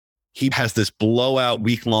He has this blowout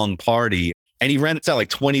week-long party and he rents out like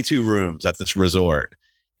 22 rooms at this resort.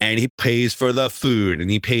 And he pays for the food and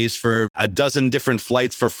he pays for a dozen different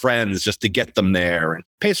flights for friends just to get them there and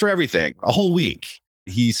pays for everything a whole week.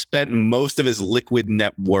 He spent most of his liquid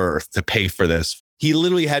net worth to pay for this. He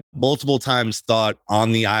literally had multiple times thought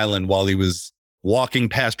on the island while he was walking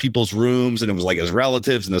past people's rooms, and it was like his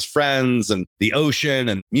relatives and his friends and the ocean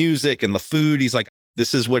and music and the food. He's like,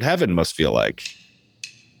 this is what heaven must feel like.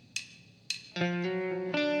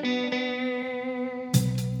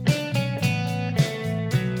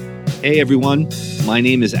 Hey everyone, my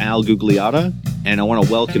name is Al Gugliotta, and I want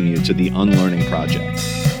to welcome you to the Unlearning Project.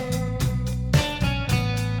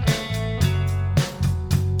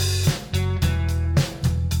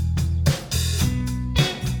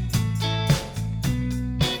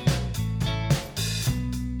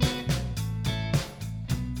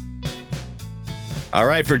 All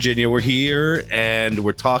right, Virginia, we're here and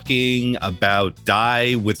we're talking about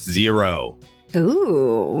Die with Zero.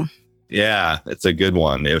 Ooh. Yeah, it's a good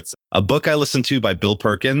one. It's a book I listened to by Bill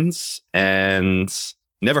Perkins and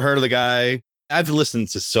never heard of the guy. I've listened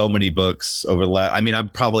to so many books over the last, I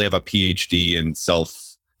probably have a PhD in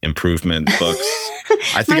self-improvement books.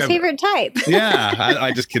 I think My favorite type. Yeah,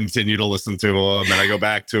 I just continue to listen to them and I go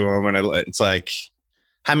back to them and it's like,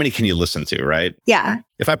 how many can you listen to, right? Yeah.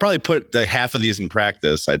 If I probably put the half of these in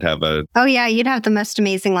practice, I'd have a... Oh, yeah. You'd have the most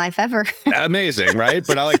amazing life ever. Amazing, right?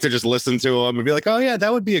 But I like to just listen to them and be like, oh, yeah,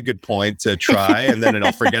 that would be a good point to try. And then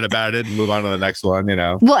I'll forget about it and move on to the next one, you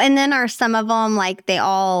know? Well, and then are some of them like they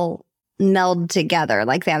all meld together?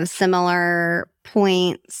 Like they have similar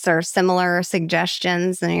points or similar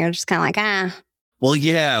suggestions and you're just kind of like, Well,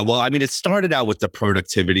 yeah. Well, it started out with the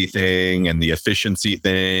productivity thing and the efficiency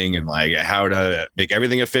thing and like how to make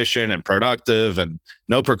everything efficient and productive and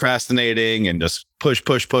no procrastinating and just push.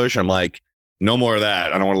 I'm like, no more of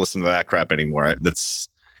that. I don't want to listen to that crap anymore. That's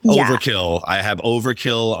overkill. I have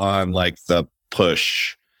overkill on like the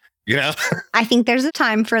push, you know? I think there's a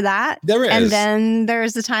time for that. There is. And then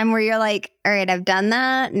there's a time where you're like, all right, I've done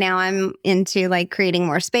that. Now I'm into like creating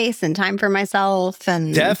more space and time for myself.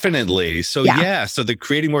 And definitely. So yeah. So the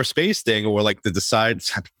creating more space thing, or like the decide,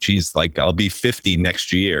 geez, like I'll be 50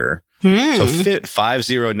 next year. So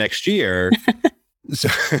 50 next year. So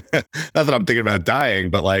not that I'm thinking about dying,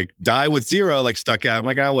 but like Die with Zero, like stuck out. I'm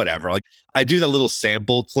like, oh, whatever. Like I do that little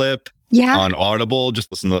sample clip on Audible,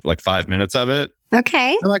 just listen to like 5 minutes of it.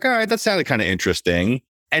 Okay. I'm like, all right, that sounded kind of interesting.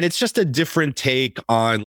 And it's just a different take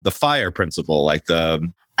on the FIRE principle, like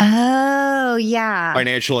the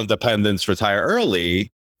financial independence, retire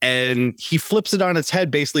early. And he flips it on its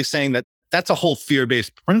head, basically saying that that's a whole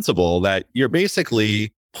fear-based principle, that you're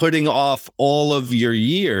basically putting off all of your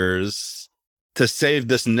years to save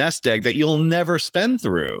this nest egg that you'll never spend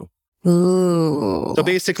through. Ooh. So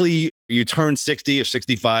basically, you turn 60 or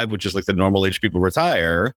 65, which is like the normal age people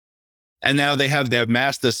retire. And now they have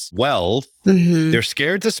amassed this wealth. Mm-hmm. They're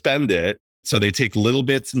scared to spend it. So they take little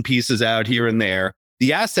bits and pieces out here and there.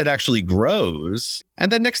 The asset actually grows.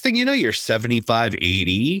 And then next thing you know, you're 75,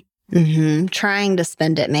 80. Mm-hmm. Trying to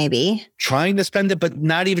spend it, maybe. Trying to spend it, but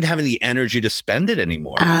not even having the energy to spend it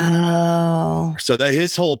anymore. Oh. So that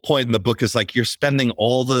his whole point in the book is like, you're spending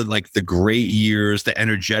all the like the great years, the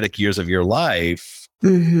energetic years of your life.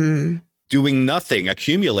 Mm-hmm. Doing nothing,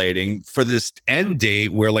 accumulating for this end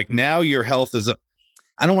date where like now your health is,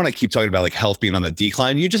 I don't want to keep talking about like health being on the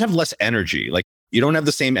decline. You just have less energy. Like you don't have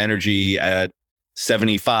the same energy at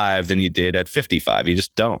 75 than you did at 55. You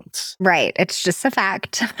just don't. Right. It's just a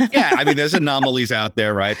fact. Yeah. There's anomalies out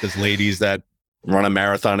there, right? There's ladies that run a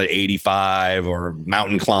marathon at 85 or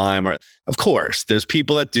mountain climb. Or of course, there's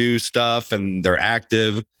people that do stuff and they're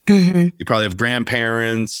active. Mm-hmm. You probably have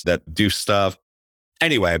grandparents that do stuff.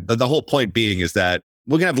 Anyway, but the whole point being is that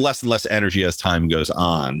we're going to have less and less energy as time goes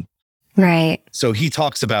on. Right. So he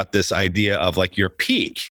talks about this idea of like your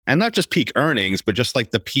peak, and not just peak earnings, but just like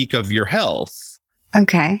the peak of your health.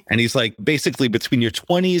 Okay. And he's like, basically between your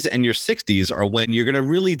 20s and your 60s are when you're going to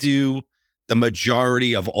really do the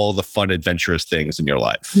majority of all the fun, adventurous things in your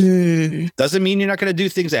life. Doesn't mean you're not going to do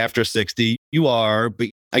things after 60. You are. But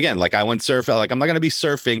again, like I went surfing, like I'm not going to be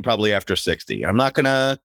surfing probably after 60. I'm not going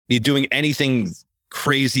to be doing anything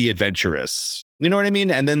crazy adventurous. You know what I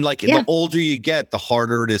mean? And then like the older you get, the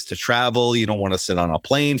harder it is to travel. You don't want to sit on a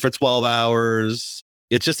plane for 12 hours.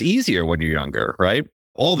 It's just easier when you're younger, right?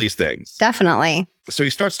 All these things. Definitely. So he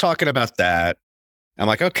starts talking about that. I'm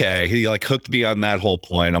like, okay. He like hooked me on that whole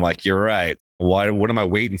point. I'm like, you're right. What am I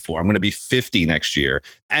waiting for? I'm going to be 50 next year.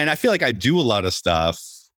 And I feel like I do a lot of stuff,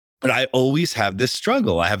 but I always have this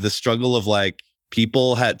struggle. I have this struggle of like,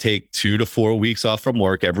 people had take 2 to 4 weeks off from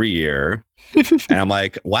work every year. And I'm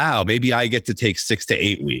like, wow, maybe I get to take 6 to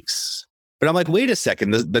 8 weeks. But I'm like, wait a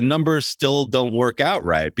second, the numbers still don't work out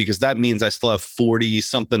right, because that means I still have 40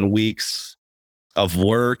 something weeks of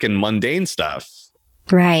work and mundane stuff.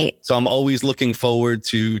 Right. So I'm always looking forward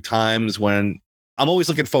to times when I'm always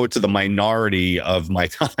looking forward to the minority of my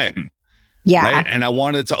time. Yeah. Right? And I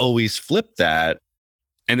wanted to always flip that.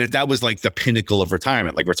 And that was like the pinnacle of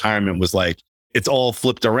retirement. Like retirement was like, it's all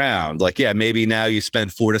flipped around. Like, yeah, maybe now you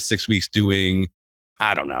spend 4 to 6 weeks doing,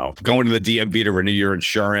 I don't know, going to the DMV to renew your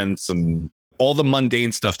insurance, and all the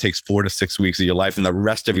mundane stuff takes 4 to 6 weeks of your life. And the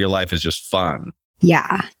rest of your life is just fun.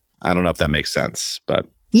 Yeah. I don't know if that makes sense, but.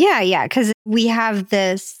 Yeah. Because we have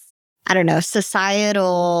this, I don't know,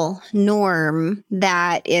 societal norm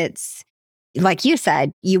that it's, like you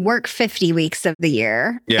said, you work 50 weeks of the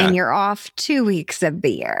year and you're off 2 weeks of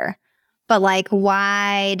the year. But like,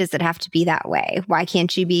 why does it have to be that way? Why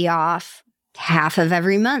can't you be off half of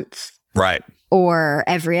every month? Right. Or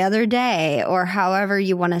every other day, or however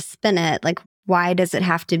you want to spin it? Like, why does it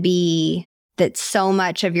have to be that so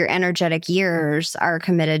much of your energetic years are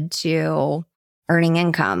committed to earning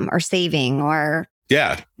income or saving or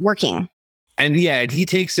working? And he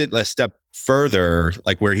takes it a step further,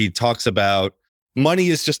 like where he talks about money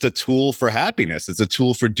is just a tool for happiness. It's a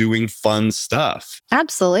tool for doing fun stuff.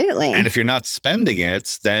 Absolutely. And if you're not spending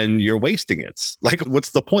it, then you're wasting it. Like,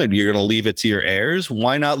 what's the point? You're going to leave it to your heirs?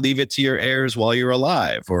 Why not leave it to your heirs while you're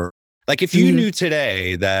alive? Or like, if you knew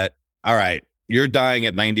today that, all right, you're dying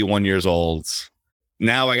at 91 years old.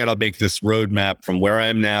 Now I got to make this roadmap from where I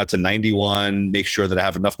am now to 91, make sure that I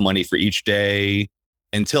have enough money for each day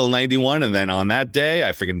until 91. And then on that day,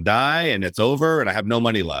 I freaking die and it's over and I have no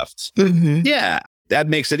money left. Mm-hmm. Yeah, that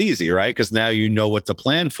makes it easy, right? Because now you know what to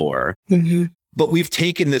plan for. Mm-hmm. But we've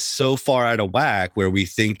taken this so far out of whack where we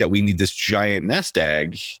think that we need this giant nest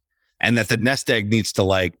egg, and that the nest egg needs to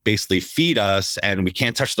like basically feed us, and we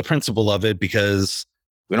can't touch the principle of it because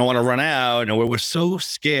we don't want to run out. And we're so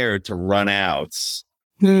scared to run out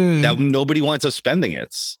that nobody wants us spending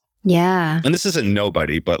it. Yeah. And this isn't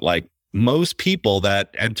nobody, but like most people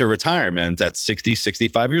that enter retirement at 60,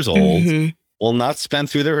 65 years old will not spend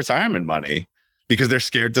through their retirement money because they're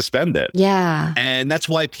scared to spend it. Yeah. And that's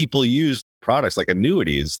why people use products like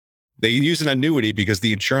annuities. They use an annuity because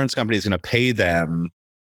the insurance company is going to pay them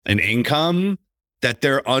an income that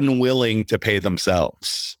they're unwilling to pay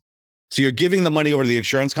themselves. So you're giving the money over to the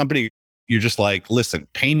insurance company. You're just like, listen,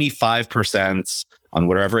 pay me 5% on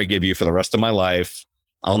whatever I give you for the rest of my life.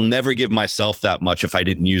 I'll never give myself that much if I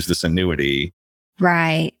didn't use this annuity.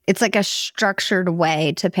 Right. It's like a structured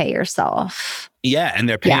way to pay yourself. Yeah. And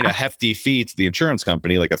they're paying a hefty fee to the insurance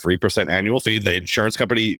company, like a 3% annual fee. The insurance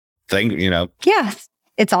company thing, Yeah.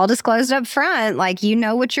 It's all disclosed up front. Like, you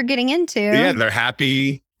know what you're getting into. Yeah. They're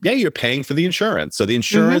happy. Yeah. You're paying for the insurance. So the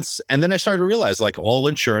insurance, and then I started to realize like all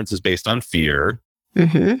insurance is based on fear.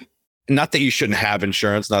 Mm-hmm. Not that you shouldn't have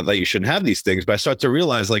insurance, not that you shouldn't have these things, but I start to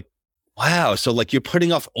realize like, wow. So like you're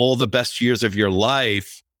putting off all the best years of your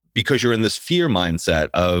life because you're in this fear mindset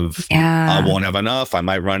of, I won't have enough, I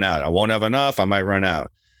might run out. I won't have enough, I might run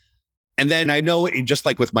out. And then I know, just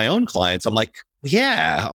like with my own clients, I'm like,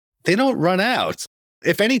 yeah, they don't run out.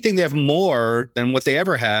 If anything, they have more than what they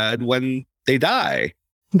ever had when they die.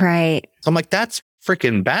 Right. So I'm like, that's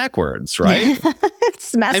freaking backwards, right?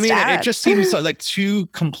 It's messed up. It just seems like two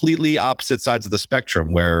completely opposite sides of the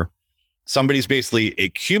spectrum where somebody's basically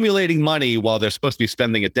accumulating money while they're supposed to be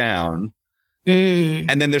spending it down.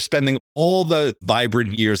 And then they're spending all the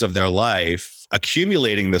vibrant years of their life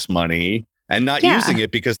accumulating this money and not using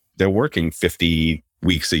it because they're working 50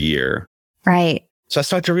 weeks a year. Right. So I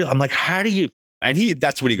started to realize, I'm like, how do you, and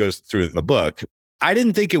that's what he goes through in the book. I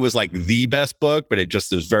didn't think it was like the best book, but it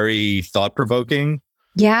just is very thought provoking.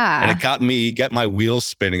 Yeah. And it get my wheels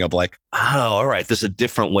spinning of like, oh, all right, there's a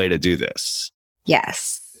different way to do this.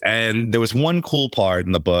 Yes. And there was one cool part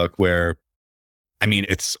in the book where,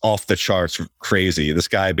 it's off the charts crazy. This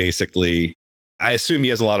guy basically, I assume he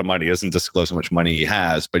has a lot of money. He doesn't disclose how much money he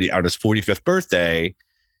has, but on his 45th birthday,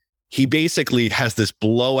 he basically has this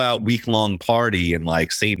blowout week-long party in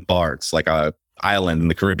like St. Bart's, like a island in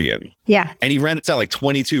the Caribbean. Yeah. And he rents out like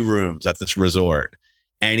 22 rooms at this resort.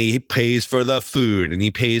 And he pays for the food, and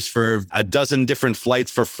he pays for a dozen different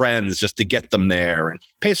flights for friends just to get them there, and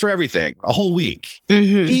pays for everything a whole week.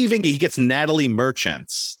 He gets Natalie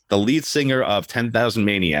Merchant, the lead singer of 10,000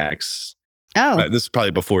 Maniacs. Oh, This is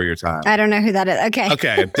probably before your time. I don't know who that is. Okay.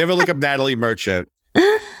 Okay. Never look up Natalie Merchant.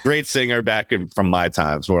 Great singer from my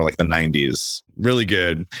times, more like the 90s. Really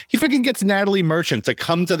good. He freaking gets Natalie Merchant to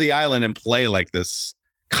come to the island and play like this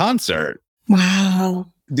concert.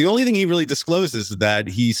 Wow. The only thing he really discloses is that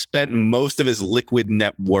he spent most of his liquid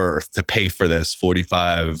net worth to pay for this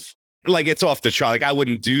 45. Like, it's off the chart. Like, I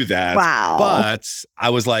wouldn't do that. Wow. But I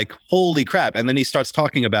was like, holy crap. And then he starts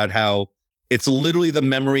talking about how it's literally the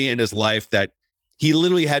memory in his life that he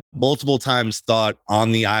literally had multiple times thought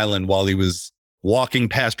on the island while he was walking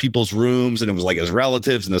past people's rooms. And it was like his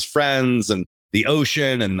relatives and his friends and the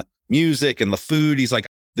ocean and music and the food. He's like,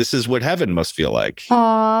 this is what heaven must feel like.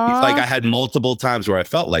 Aww. He's like, I had multiple times where I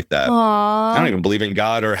felt like that. Aww. I don't even believe in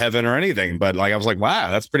God or heaven or anything, but like, I was like, wow,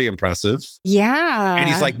 that's pretty impressive. Yeah. And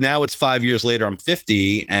he's like, now it's 5 years later, I'm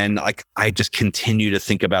 50. And like, I just continue to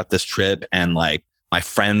think about this trip, and like my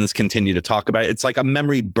friends continue to talk about it. It's like a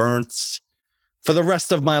memory burns for the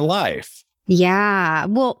rest of my life. Yeah.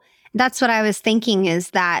 Well, that's what I was thinking,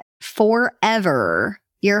 is that forever,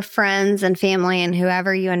 your friends and family and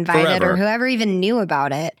whoever you invited or whoever even knew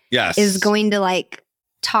about it is going to like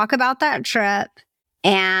talk about that trip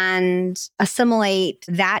and assimilate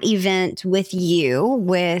that event with you,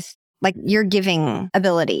 with like your giving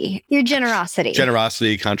ability, your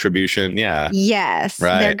generosity, contribution. Yeah. Yes.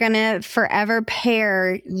 Right. They're going to forever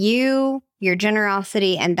pair you, your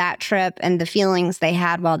generosity, and that trip and the feelings they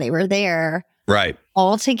had while they were there. Right.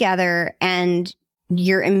 All together. And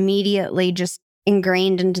you're immediately just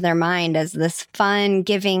ingrained into their mind as this fun,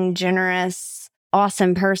 giving, generous,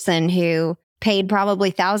 awesome person who paid probably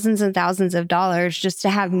thousands and thousands of dollars just to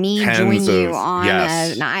have me join you on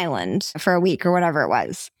an island for a week or whatever it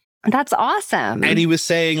was. That's awesome. And he was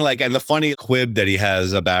saying like, and the funny quib that he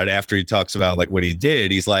has about after he talks about like what he did,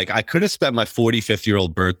 he's like, I could have spent my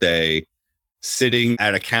 45th-year-old birthday sitting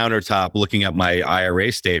at a countertop looking at my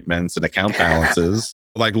IRA statements and account balances.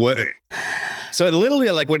 Like what? So literally,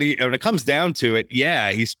 like when it comes down to it,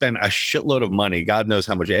 yeah, he spent a shitload of money. God knows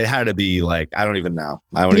how much. It had to be like, I don't even know.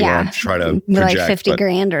 I don't even want to try to project, like 50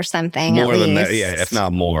 grand or something. More than that, yeah, if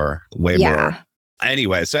not more, way more.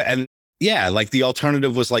 Anyway, so and yeah, like the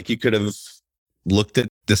alternative was like you could have looked at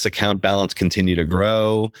this account balance continue to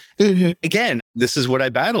grow. Mm-hmm. Again, this is what I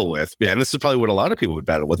battle with. Yeah, and this is probably what a lot of people would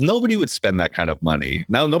battle with. Nobody would spend that kind of money.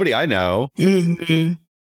 No, nobody I know. Mm-hmm.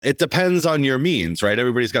 It depends on your means, right?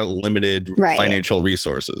 Everybody's got limited financial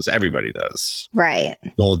resources. Everybody does. Right.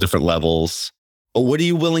 All different levels. But what are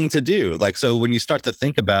you willing to do? Like, so when you start to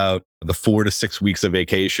think about the 4 to 6 weeks of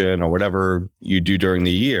vacation or whatever you do during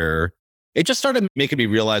the year, it just started making me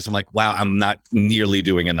realize, I'm like, wow, I'm not nearly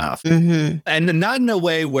doing enough. Mm-hmm. And not in a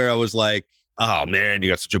way where I was like, oh man, you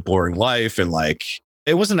got such a boring life. And like,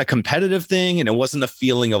 it wasn't a competitive thing. And it wasn't a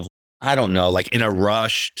feeling of, I don't know, like in a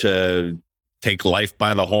rush to take life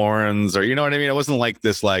by the horns, or you know what I mean? It wasn't like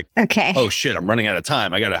this, like, okay, oh shit, I'm running out of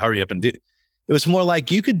time. I got to hurry up and do it. It was more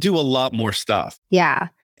like you could do a lot more stuff. Yeah.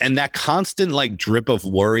 And that constant like drip of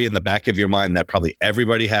worry in the back of your mind that probably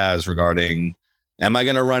everybody has regarding, am I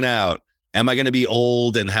going to run out? Am I going to be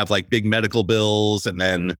old and have like big medical bills? And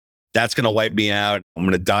then that's going to wipe me out. I'm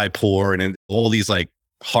going to die poor. And all these like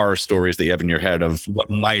horror stories that you have in your head of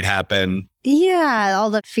what might happen. Yeah.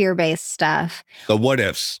 All the fear-based stuff. The what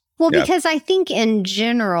ifs. Well, because I think in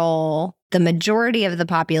general, the majority of the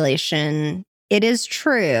population, it is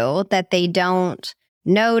true that they don't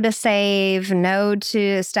know to save, know to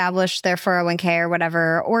establish their 401k or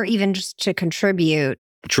whatever, or even just to contribute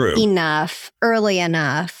enough, early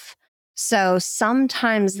enough. So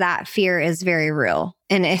sometimes that fear is very real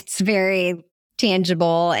and it's very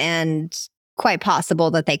tangible and quite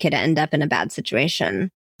possible that they could end up in a bad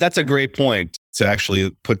situation. That's a great point to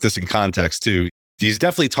actually put this in context too. He's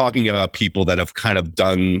definitely talking about people that have kind of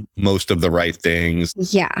done most of the right things.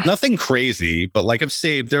 Yeah. Nothing crazy, but like have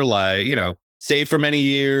saved their life, you know, saved for many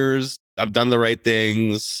years. I've done the right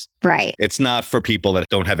things. Right. It's not for people that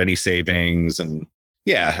don't have any savings. And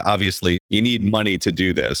yeah, obviously you need money to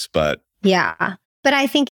do this, but. Yeah. But I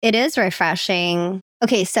think it is refreshing.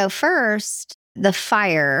 Okay. So first, the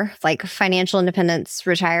FIRE, like financial independence,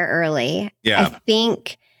 retire early. Yeah. I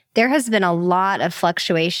think there has been a lot of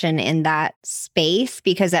fluctuation in that space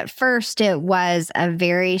because at first it was a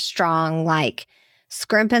very strong, like,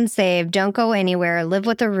 scrimp and save, don't go anywhere, live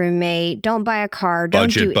with a roommate, don't buy a car,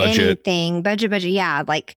 don't do anything, budget. Yeah,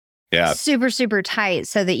 like super, super tight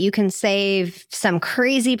so that you can save some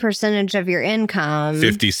crazy percentage of your income.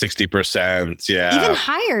 50, 60%. Yeah. Even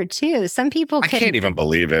higher too. Some people I can't even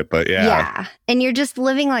believe it, but yeah. Yeah. And you're just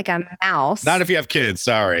living like a mouse. Not if you have kids,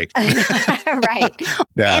 sorry. Right.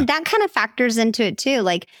 Yeah. And that kind of factors into it too.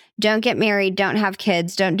 Like, don't get married, don't have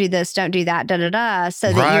kids, don't do this, don't do that,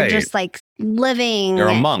 so that you're just like living. You're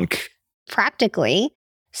a monk. Practically.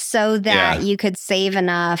 so that you could save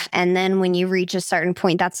enough. And then when you reach a certain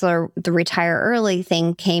point, that's where the retire early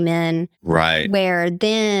thing came in. Right. Where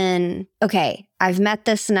then, okay, I've met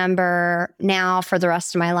this number. Now for the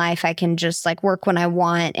rest of my life, I can just like work when I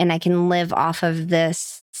want and I can live off of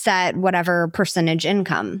this set whatever percentage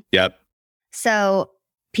income. Yep. So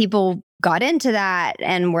people got into that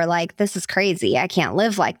and were like, this is crazy. I can't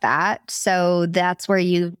live like that. So that's where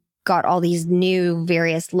you got all these new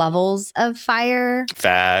various levels of FIRE.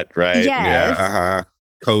 Fat, right? Yes. Yeah.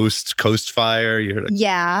 Coast fire. You heard it?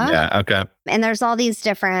 Yeah. Yeah. Okay. And there's all these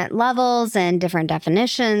different levels and different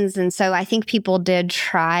definitions. And so I think people did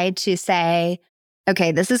try to say,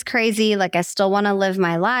 okay, this is crazy. Like, I still want to live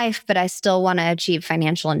my life, but I still want to achieve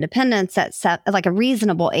financial independence at like a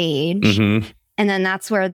reasonable age. Mm-hmm. And then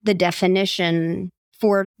that's where the definition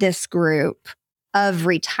for this group of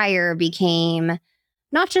retire became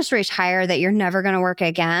not just retire that you're never going to work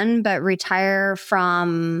again, but retire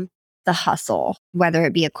from the hustle, whether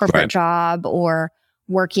it be a corporate job or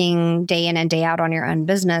working day in and day out on your own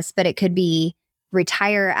business. But it could be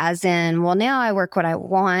retire as in, well, now I work what I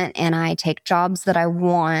want and I take jobs that I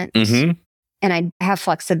want and I have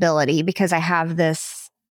flexibility because I have this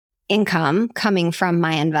income coming from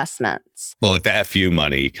my investments. Well, like the FU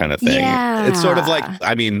money kind of thing. Yeah. It's sort of like,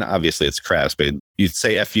 I mean, obviously it's crass, but you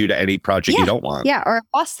say FU to any project you don't want. Yeah, or a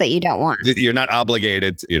boss that you don't want. You're not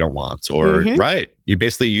obligated, you don't want. Or, right.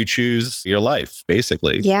 You choose your life,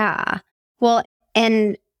 basically. Yeah. Well,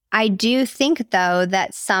 and I do think, though,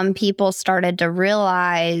 that some people started to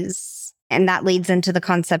realize, and that leads into the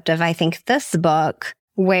concept of, I think, this book,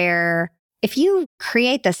 where if you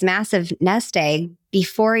create this massive nest egg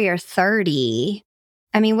before you're 30,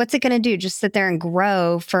 I mean, what's it going to do? Just sit there and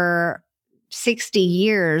grow for 60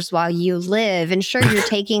 years while you live. And sure, you're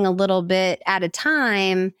taking a little bit at a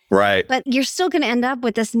time. Right. But you're still going to end up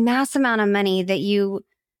with this mass amount of money that you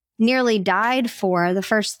nearly died for the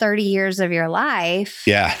first 30 years of your life.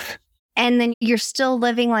 Yeah. And then you're still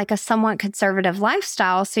living like a somewhat conservative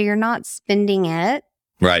lifestyle. So you're not spending it.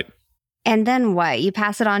 Right. And then what? You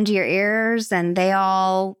pass it on to your heirs and they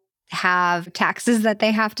all have taxes that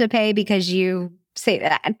they have to pay because you say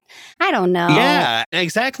that. I don't know. Yeah,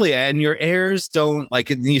 exactly. And your heirs don't like,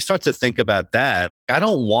 you start to think about that. I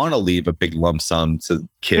don't want to leave a big lump sum to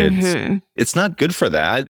kids. It's not good for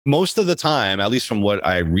that. Most of the time, at least from what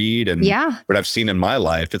I read and what I've seen in my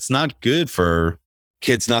life, it's not good for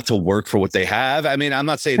kids not to work for what they have. I mean, I'm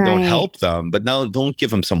not saying don't help them, but no, don't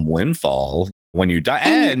give them some windfall when you die.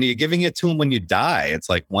 And you're giving it to them when you die. It's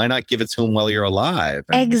like, why not give it to them while you're alive?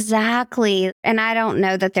 Exactly. And I don't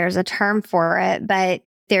know that there's a term for it, but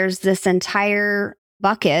there's this entire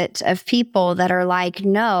bucket of people that are like,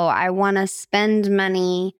 no, I want to spend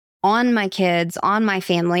money on my kids, on my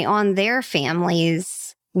family, on their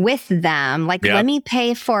families with them. Like, let me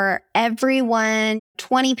pay for everyone,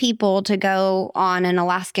 20 people to go on an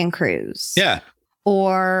Alaskan cruise. Yeah.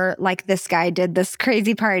 Or like this guy did this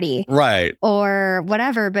crazy party. Right. Or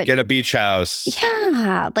whatever. But get a beach house.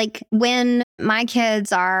 Yeah. Like when my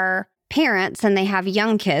kids are parents and they have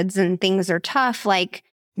young kids and things are tough, like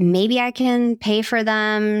maybe I can pay for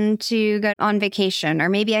them to go on vacation, or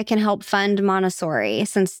maybe I can help fund Montessori,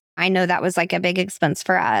 since I know that was like a big expense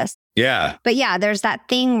for us. Yeah. But yeah, there's that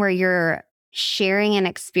thing where you're sharing an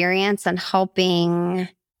experience and helping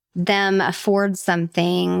them afford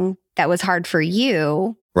something that was hard for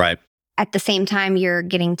you. Right. At the same time, you're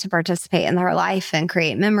getting to participate in their life and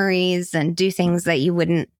create memories and do things that you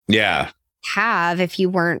wouldn't have if you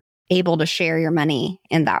weren't able to share your money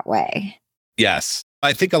in that way. Yes.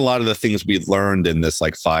 I think a lot of the things we've learned in this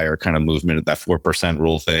like FIRE kind of movement, that 4%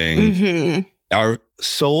 rule thing, are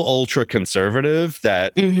so ultra conservative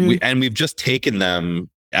that we've just taken them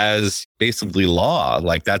as basically law.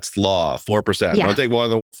 Like, that's law, 4%. Don't take more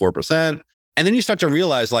than 4%. And then you start to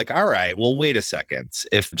realize, like, all right, well, wait a second.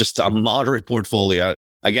 If just a moderate portfolio,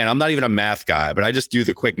 again, I'm not even a math guy, but I just do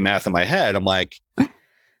the quick math in my head. I'm like,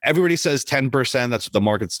 everybody says 10%. That's what the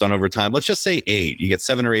market's done over time. Let's just say 8. You get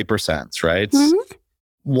 7 or 8%, right?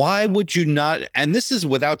 Why would you not? And this is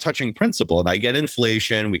without touching principal. And I get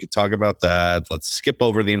inflation. We could talk about that. Let's skip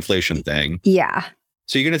over the inflation thing. Yeah.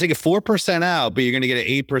 So you're going to take a 4% out, but you're going to get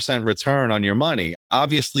an 8% return on your money.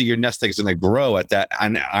 Obviously, your nest egg is going to grow at that.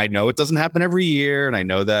 And I know it doesn't happen every year. And I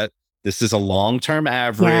know that this is a long-term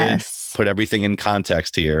average. Put everything in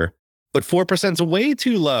context here. But 4% is way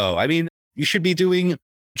too low. I mean, you should be doing,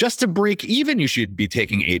 just to break even, you should be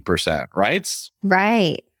taking 8%, right?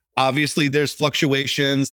 Right. Obviously, there's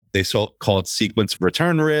fluctuations. They call it sequence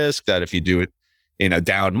return risk, that if you do it in a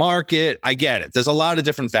down market, I get it. There's a lot of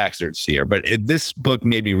different factors here. But this book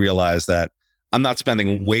made me realize that I'm not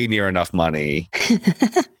spending way near enough money.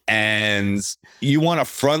 And you want to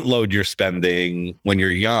front load your spending when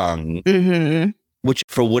you're young, which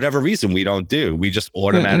for whatever reason we don't do. We just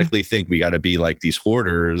automatically think we got to be like these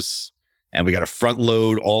hoarders and we got to front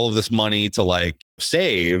load all of this money to like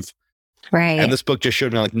save. Right. And this book just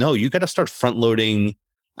showed me like, no, you got to start front loading.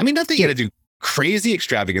 I mean, not that you got to do crazy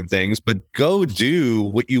extravagant things, but go do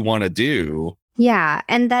what you want to do. Yeah.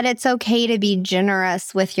 And that it's okay to be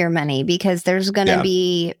generous with your money because there's going to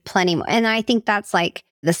be plenty more. And I think that's like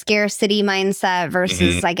the scarcity mindset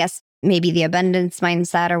versus, I guess, maybe the abundance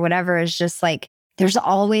mindset or whatever is just like, there's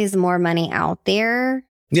always more money out there.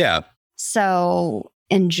 Yeah. So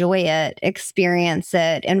enjoy it, experience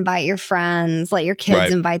it, invite your friends, let your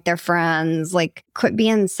kids invite their friends. Like, quit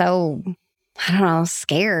being so, I don't know,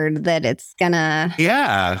 scared that it's gonna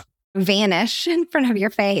vanish in front of your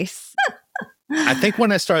face. I think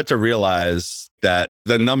when I started to realize that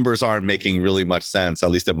the numbers aren't making really much sense,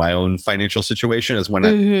 at least in my own financial situation, is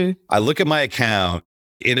when I look at my account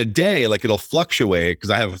in a day, like it'll fluctuate because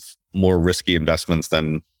I have more risky investments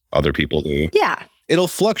than other people do. Yeah. It'll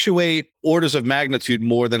fluctuate orders of magnitude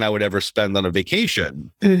more than I would ever spend on a vacation.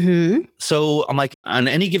 So I'm like, on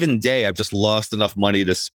any given day, I've just lost enough money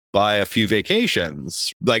to buy a few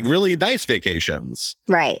vacations, like really nice vacations.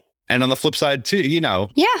 Right. And on the flip side too,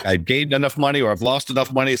 I gained enough money or I've lost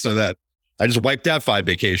enough money so that I just wiped out 5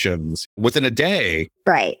 vacations within a day.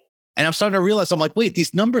 Right. And I'm starting to realize, I'm like, wait,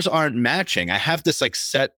 these numbers aren't matching. I have this like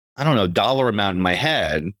set, I don't know, dollar amount in my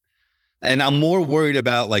head. And I'm more worried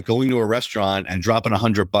about like going to a restaurant and dropping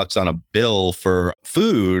 $100 on a bill for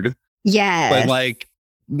food. Yes. But like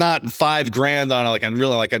not $5,000 on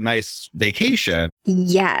really like a nice vacation.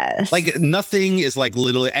 Yes. Like nothing is like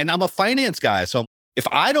literally, and I'm a finance guy. So if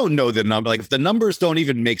I don't know the number, like if the numbers don't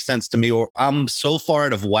even make sense to me, or I'm so far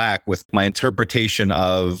out of whack with my interpretation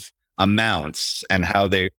of amounts and how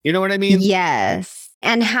they, you know what I mean? Yes.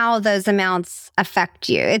 And how those amounts affect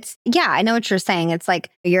you. I know what you're saying. It's like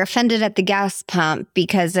you're offended at the gas pump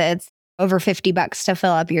because it's over $50 to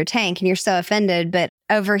fill up your tank and you're so offended. But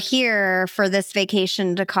over here for this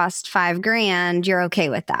vacation to cost $5,000, you're okay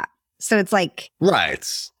with that. So it's like, right.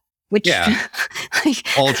 Which,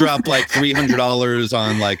 I'll drop like $300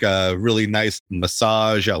 on like a really nice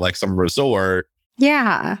massage at like some resort.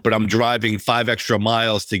 Yeah. But I'm driving 5 extra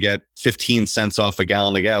miles to get 15 cents off a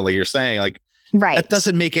gallon of gas. Like you're saying, like, that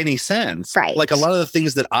doesn't make any sense. Right. Like a lot of the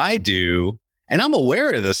things that I do, and I'm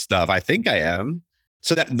aware of this stuff. I think I am.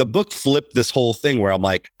 So that the book flipped this whole thing where I'm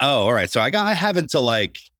like, oh, all right. So I have until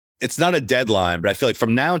like, it's not a deadline, but I feel like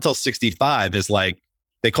from now until 65 is like,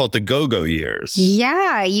 they call it the go-go years.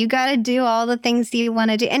 Yeah, you got to do all the things you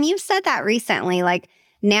want to do. And you've said that recently, like,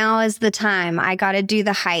 now is the time. I got to do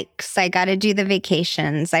the hikes. I got to do the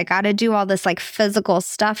vacations. I got to do all this like physical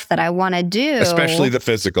stuff that I want to do. Especially the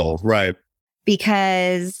physical, right?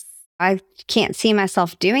 Because I can't see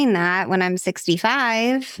myself doing that when I'm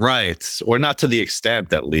 65. Right. Or not to the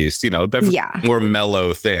extent, at least, more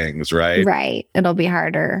mellow things, right? Right. It'll be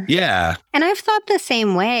harder. Yeah. And I've thought the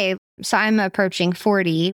same way. So I'm approaching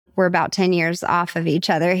 40. We're about 10 years off of each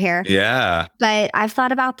other here. Yeah. But I've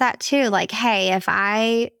thought about that too. Like, hey, if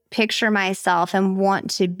I picture myself and want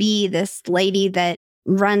to be this lady that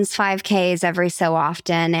runs 5Ks every so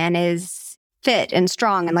often and is fit and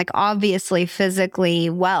strong and like obviously physically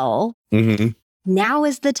well, now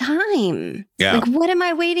is the time. Yeah. Like, what am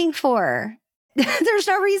I waiting for? There's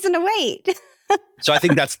no reason to wait. So I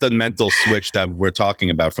think that's the mental switch that we're talking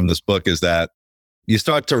about from this book, is that you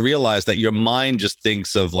start to realize that your mind just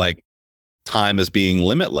thinks of like time as being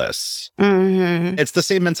limitless. It's the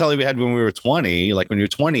same mentality we had when we were 20. Like when you're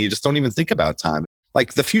 20, you just don't even think about time.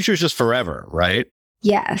 Like the future is just forever, right?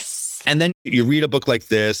 Yes. And then you read a book like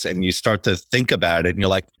this and you start to think about it and you're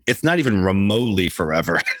like, it's not even remotely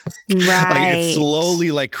forever. Right. Like it's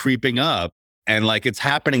slowly like creeping up and like it's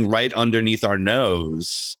happening right underneath our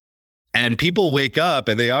nose. And people wake up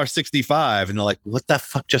and they are 65 and they're like, what the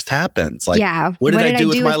fuck just happened? It's like, what did I do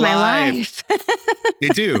with my life? They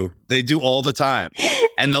do all the time.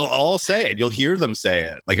 And they'll all say it. You'll hear them say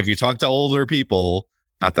it. Like if you talk to older people,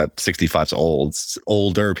 not that 65's old, it's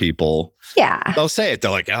older people. Yeah. They'll say it.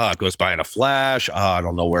 They're like, oh, it goes by in a flash. Oh, I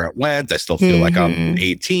don't know where it went. I still feel like I'm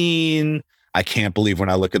 18. I can't believe when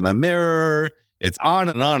I look in the mirror. It's on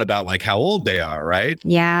and on about like how old they are, right?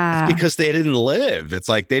 Yeah. It's because they didn't live. It's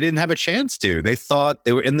like they didn't have a chance to. They thought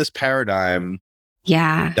they were in this paradigm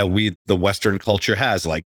that the Western culture has.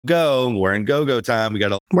 Like, we're in go-go time. We got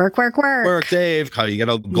to work. Work, Dave. You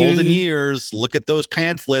got golden years. Look at those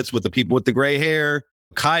pamphlets with the people with the gray hair,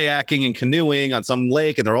 kayaking and canoeing on some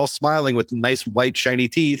lake, and they're all smiling with nice white shiny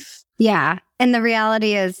teeth. Yeah. And the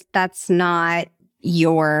reality is that's not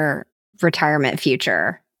your retirement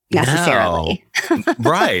future necessarily. No.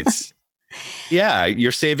 Right. Yeah.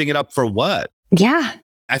 You're saving it up for what? Yeah.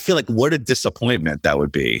 I feel like what a disappointment that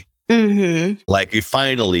would be. Mm-hmm. Like you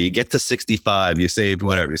finally get to 65, you saved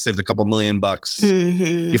whatever, you saved a couple $1 million.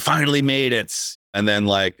 Mm-hmm. You finally made it. And then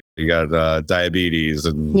like you got diabetes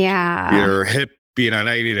and your hip,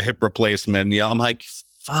 now you need a hip replacement. I'm like,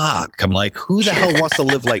 fuck. I'm like, who the hell wants to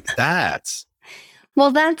live like that?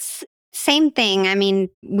 Well, that's same thing. I mean,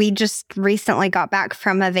 we just recently got back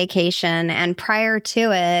from a vacation, and prior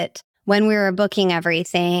to it, when we were booking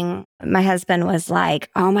everything, my husband was like,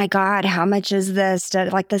 oh my God, how much is this?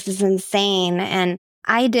 Like, this is insane. And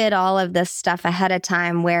I did all of this stuff ahead of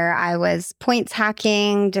time where I was points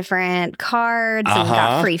hacking different cards and we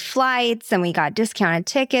got free flights and we got discounted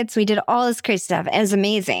tickets. We did all this crazy stuff. It was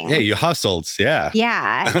amazing. Yeah, you hustled. Yeah.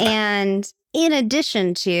 Yeah. And in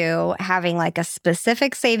addition to having like a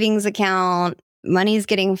specific savings account, money's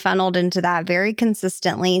getting funneled into that very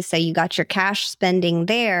consistently. So you got your cash spending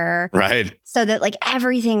there. Right. So that like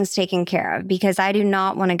everything's taken care of, because I do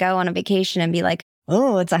not want to go on a vacation and be like,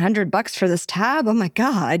 oh, it's $100 for this tab. Oh my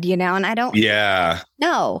God, and I don't. Yeah.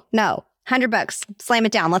 No, $100, slam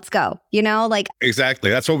it down. Let's go. Like. Exactly.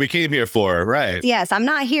 That's what we came here for. Right. Yes. I'm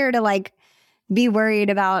not here to like be worried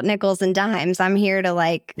about nickels and dimes. I'm here to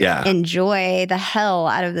like enjoy the hell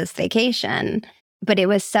out of this vacation. But it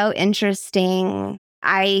was so interesting.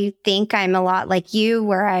 I think I'm a lot like you,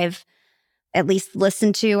 where I've at least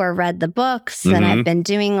listened to or read the books, and I've been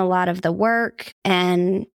doing a lot of the work.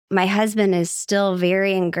 And my husband is still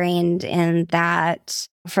very ingrained in that,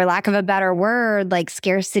 for lack of a better word, like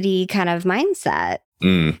scarcity kind of mindset.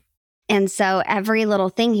 And so every little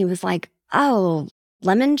thing he was like, oh,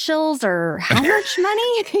 lemon chills are how much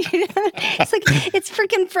money? It's like, it's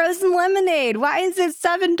freaking frozen lemonade. Why is it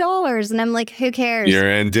 $7? And I'm like, who cares? You're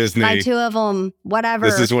in Disney. Buy 2 of them, whatever.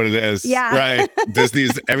 This is what it is. Yeah. Right.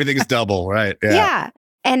 Disney's, everything's double. Right. Yeah.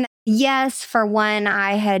 And yes, for one,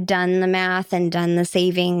 I had done the math and done the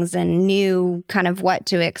savings and knew kind of what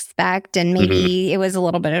to expect. And maybe it was a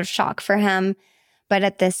little bit of shock for him. But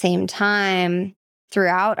at the same time,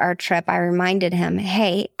 throughout our trip, I reminded him,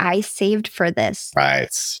 hey, I saved for this. Right.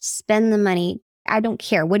 Spend the money. I don't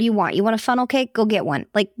care. What do you want? You want a funnel cake? Go get one.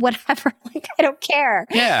 Like, whatever. Like, I don't care.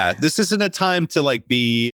 Yeah. This isn't a time to like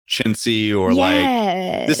be chintzy or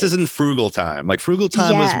like, this isn't frugal time. Like frugal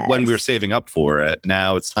time was when we were saving up for it.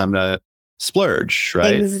 Now it's time to splurge,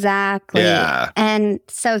 right? Exactly. Yeah. And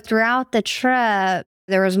so throughout the trip,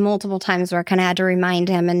 there was multiple times where I kind of had to remind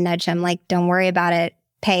him and nudge him, like, don't worry about it.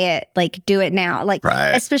 Pay it. Like, do it now. Like,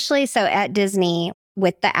 especially so at Disney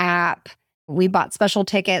with the app, we bought special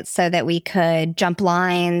tickets so that we could jump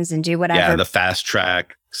lines and do whatever. Yeah, the fast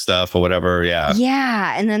track stuff or whatever. Yeah.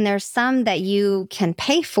 Yeah. And then there's some that you can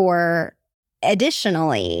pay for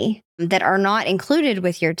additionally that are not included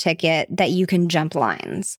with your ticket that you can jump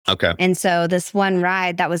lines. Okay. And so this one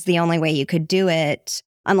ride, that was the only way you could do it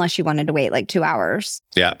unless you wanted to wait like 2 hours.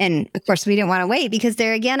 Yeah. And of course, we didn't want to wait because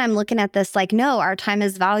there again, I'm looking at this like, no, our time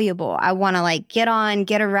is valuable. I want to like get on,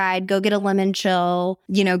 get a ride, go get a lemon chill,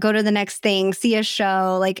 go to the next thing, see a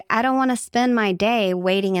show. Like, I don't want to spend my day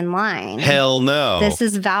waiting in line. Hell no. This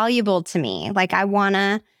is valuable to me. Like, I want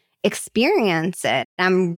to experience it.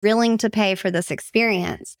 I'm willing to pay for this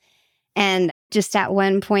experience. And just at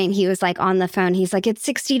one point, he was like on the phone. He's like, it's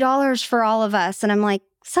 $60 for all of us. And I'm like,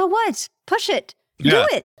 so what? Push it. Do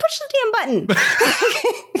it. Push the damn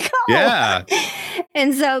button. Yeah.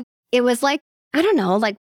 And so it was like, I don't know,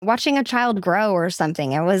 like watching a child grow or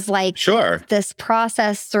something. It was like this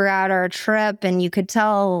process throughout our trip. And you could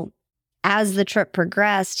tell as the trip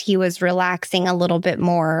progressed, he was relaxing a little bit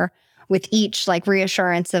more with each like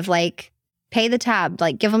reassurance of like, pay the tab,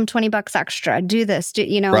 like give them $20 extra, do this,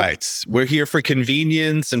 Right. We're here for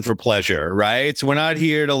convenience and for pleasure, right? We're not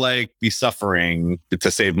here to like be suffering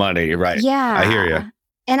to save money, right? Yeah. I hear you.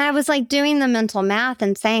 And I was like doing the mental math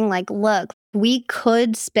and saying like, look, we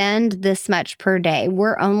could spend this much per day.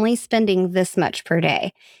 We're only spending this much per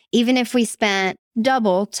day. Even if we spent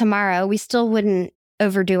double tomorrow, we still wouldn't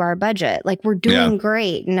overdo our budget. Like, we're doing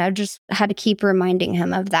great. And I just had to keep reminding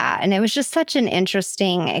him of that. And it was just such an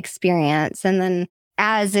interesting experience. And then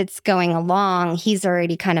as it's going along, he's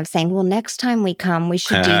already kind of saying, well, next time we come, we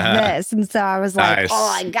should do this. And so I was like, nice.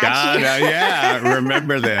 oh, I got you. Yeah,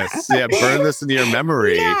 remember this. Yeah, burn this into your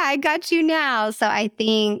memory. Yeah, I got you now. So I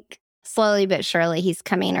think slowly but surely he's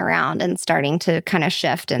coming around and starting to kind of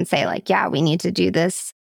shift and say like, yeah, we need to do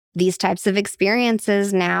this. These types of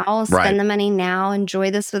experiences now, spend the money now,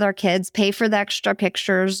 enjoy this with our kids, pay for the extra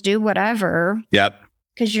pictures, do whatever. Yep.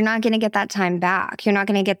 Because you're not going to get that time back. You're not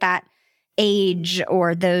going to get that age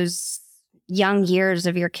or those young years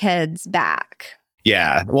of your kids back.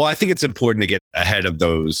 Yeah. Well, I think it's important to get ahead of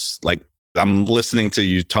those. Like, I'm listening to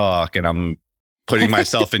you talk and I'm putting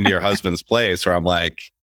myself into your husband's place where I'm like,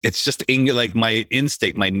 it's just like my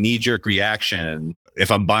instinct, my knee-jerk reaction.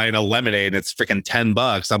 If I'm buying a lemonade and it's freaking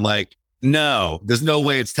 $10, I'm like, no, there's no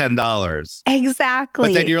way it's $10. Exactly.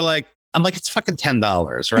 But then you're like, I'm like, it's fucking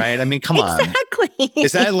 $10, right? I mean, come on. Exactly.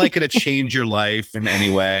 Is that like going to change your life in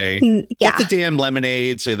any way? Yeah. Get the damn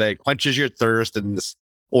lemonade so that it quenches your thirst in this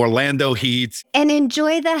Orlando heat. And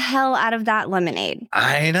enjoy the hell out of that lemonade.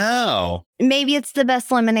 I know. Maybe it's the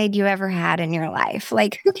best lemonade you ever had in your life.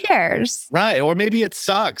 Like, who cares? Right. Or maybe it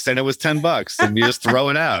sucks and it was $10 and you just throw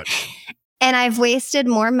it out. And I've wasted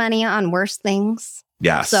more money on worse things.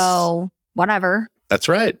 Yes. So whatever. That's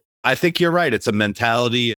right. I think you're right. It's a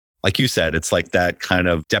mentality. Like you said, it's like that kind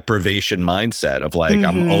of deprivation mindset of like,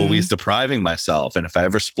 I'm always depriving myself. And if I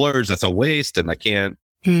ever splurge, that's a waste and I can't.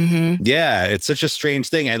 Yeah, it's such a strange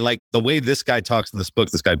thing. And like the way this guy talks in this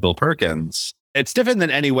book, this guy, Bill Perkins, it's different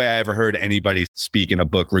than any way I ever heard anybody speak in a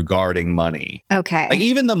book regarding money. Okay. Like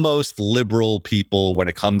even the most liberal people, when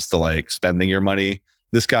it comes to like spending your money,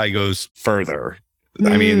 this guy goes further.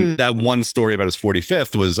 I mean, that one story about his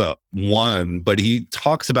 45th was one, but he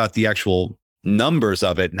talks about the actual numbers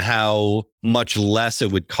of it and how much less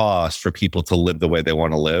it would cost for people to live the way they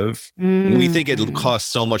want to live. We think it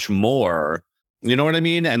costs so much more. You know what I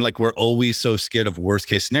mean? And like, we're always so scared of worst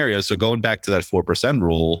case scenarios. So going back to that 4%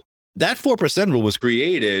 rule, that 4% rule was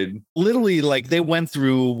created literally like they went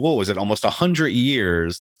through, what was it? Almost 100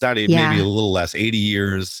 years, maybe a little less, 80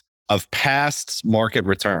 years of past market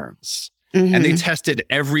returns. And they tested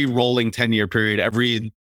every rolling 10-year period,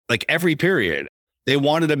 every period. They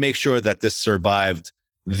wanted to make sure that this survived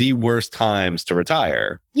the worst times to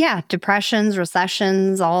retire. Yeah. Depressions,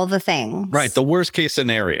 recessions, all the things. Right. The worst case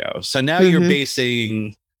scenario. So now you're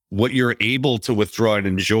basing what you're able to withdraw and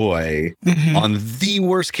enjoy on the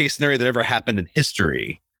worst case scenario that ever happened in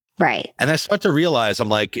history. Right. And I start to realize, I'm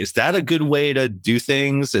like, is that a good way to do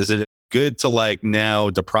things? Is it good to like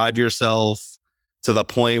now deprive yourself to the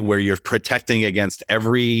point where you're protecting against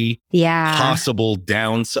every possible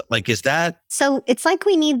downside? Like, is that? So it's like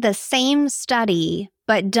we need the same study,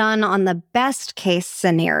 but done on the best case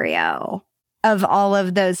scenario of all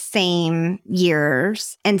of those same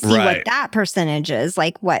years and see what that percentage is.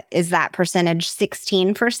 Like, what is that percentage?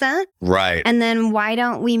 16%? Right. And then why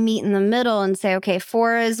don't we meet in the middle and say, okay,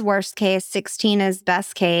 4 is worst case, 16 is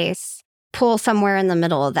best case, pull somewhere in the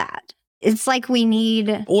middle of that. It's like we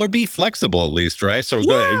need... Or be flexible at least, right? So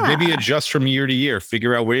maybe adjust from year to year,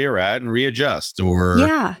 figure out where you're at and readjust. Or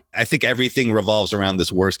I think everything revolves around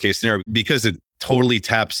this worst case scenario because it totally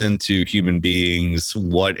taps into human beings.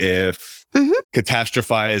 What if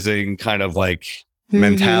catastrophizing kind of like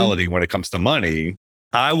mentality when it comes to money.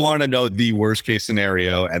 I want to know the worst case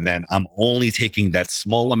scenario. And then I'm only taking that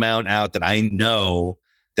small amount out that I know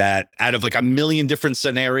that out of like a million different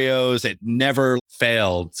scenarios, it never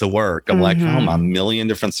failed to work. I'm like, a million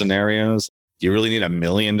different scenarios. Do you really need a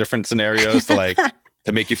million different scenarios to like,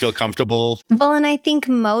 to make you feel comfortable? Well, and I think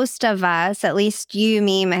most of us, at least you,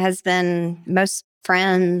 me, my husband, most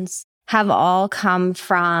friends have all come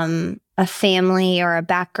from a family or a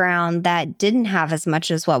background that didn't have as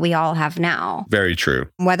much as what we all have now. Very true.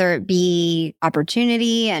 Whether it be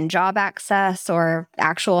opportunity and job access or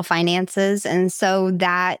actual finances. And so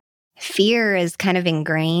that fear is kind of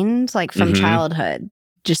ingrained like from childhood,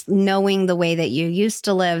 just knowing the way that you used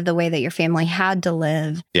to live, the way that your family had to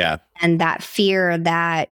live. Yeah. And that fear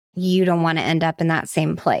that you don't want to end up in that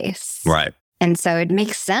same place. Right. And so it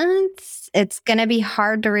makes sense. It's going to be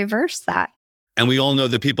hard to reverse that. And we all know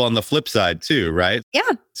the people on the flip side too, right? Yeah.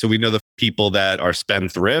 So we know the people that are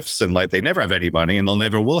spendthrifts and like they never have any money and they'll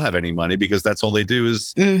never will have any money because that's all they do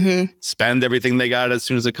is spend everything they got as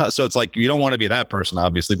soon as it comes. So it's like, you don't want to be that person,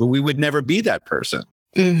 obviously, but we would never be that person.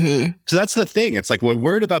 So that's the thing. It's like we're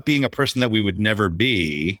worried about being a person that we would never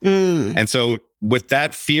be. And so with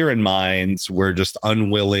that fear in mind, we're just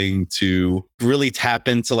unwilling to really tap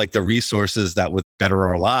into like the resources that would better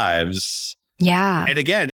our lives. Yeah. And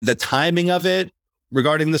again, the timing of it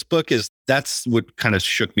regarding this book that's what kind of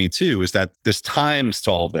shook me too, is that there's times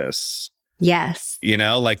to all this. Yes. You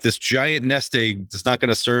know, like this giant nest egg is not going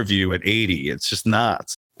to serve you at 80. It's just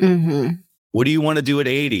not. What do you want to do at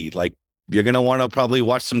 80? Like you're going to want to probably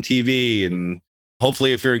watch some TV and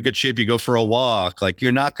hopefully if you're in good shape, you go for a walk. Like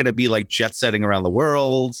you're not going to be like jet setting around the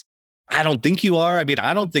world. I don't think you are. I mean,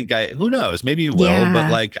 I don't think who knows? Maybe you will,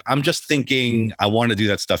 but like, I'm just thinking I want to do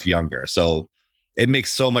that stuff younger. So it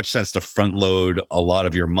makes so much sense to front load a lot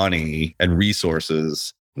of your money and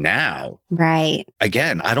resources now. Right.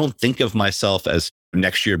 Again, I don't think of myself as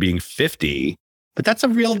next year being 50, but that's a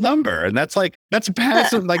real number. And that's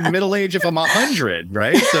past like middle age if I'm 100,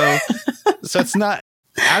 right? So it's not,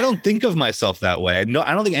 I don't think of myself that way. No,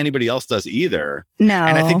 I don't think anybody else does either. No.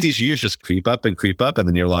 And I think these years just creep up. And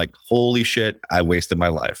then you're like, holy shit, I wasted my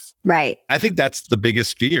life. Right. I think that's the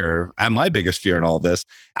biggest fear, and my biggest fear in all this.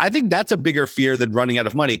 I think that's a bigger fear than running out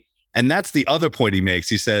of money. And that's the other point he makes.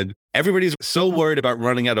 He said, everybody's so worried about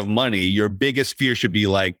running out of money. Your biggest fear should be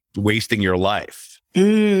like wasting your life.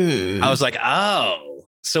 I was like, oh,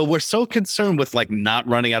 so we're so concerned with like not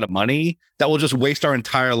running out of money that we'll just waste our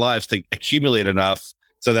entire lives to accumulate enough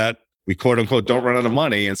so that we quote unquote don't run out of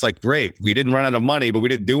money. And it's like, great, we didn't run out of money, but we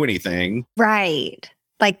didn't do anything. Right.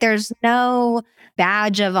 Like there's no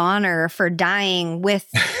badge of honor for dying with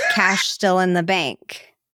cash still in the bank.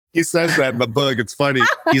 He says that in the book. It's funny.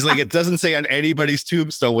 He's like, it doesn't say on anybody's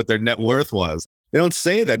tombstone what their net worth was. They don't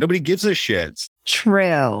say that. Nobody gives a shit.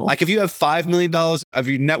 True. Like if you have $5 million of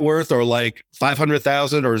your net worth or like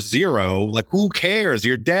 500,000 or zero, like who cares?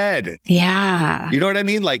 You're dead. Yeah. You know what I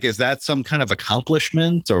mean? Like, is that some kind of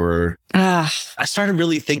accomplishment or I started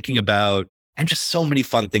really thinking about, and just so many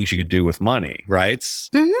fun things you could do with money, right?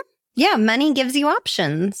 Mm-hmm. Yeah. Money gives you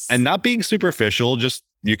options. And not being superficial, just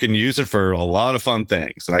you can use it for a lot of fun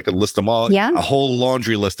things. And I could list them all. Yeah. A whole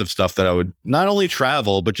laundry list of stuff that I would not only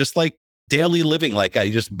travel, but just like daily living, like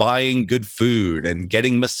just buying good food and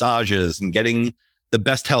getting massages and getting the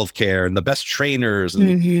best healthcare and the best trainers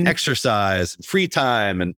and exercise, and free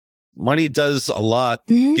time. And money does a lot,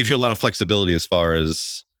 gives you a lot of flexibility as far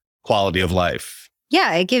as quality of life.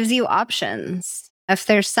 Yeah, it gives you options. If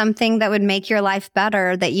there's something that would make your life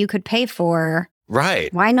better that you could pay for,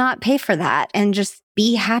 right? Why not pay for that and just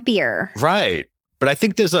be happier? Right. But I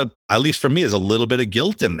think there's at least for me, there's a little bit of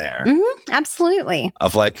guilt in there. Absolutely.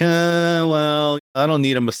 Of like, well, I don't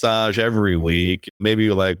need a massage every week.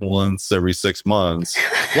 Maybe like once every 6 months.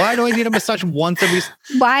 Why do I need a massage once every?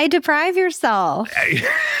 Why deprive yourself?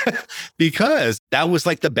 Because that was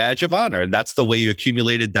like the badge of honor. And that's the way you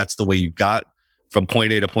accumulated. That's the way you got from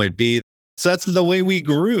point A to point B. So that's the way we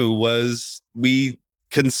grew, was we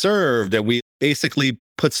conserved and we basically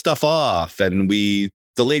put stuff off and we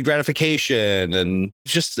delayed gratification, and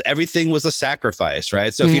just everything was a sacrifice,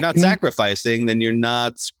 right? So if you're not sacrificing, then you're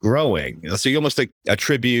not growing. So you almost like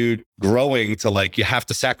attribute growing to like you have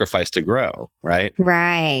to sacrifice to grow, right?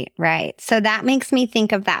 Right. So that makes me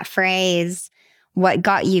think of that phrase, what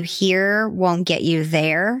got you here won't get you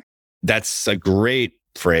there. That's a great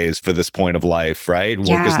phrase for this point of life, right?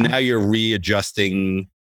 Yeah. Because now you're readjusting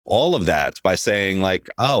all of that by saying like,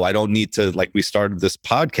 oh, I don't need to, like we started this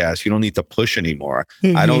podcast, you don't need to push anymore.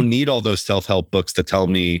 I don't need all those self-help books to tell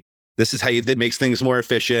me this is how that makes things more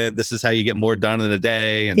efficient. This is how you get more done in a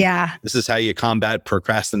day. And this is how you combat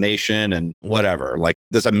procrastination and whatever. Like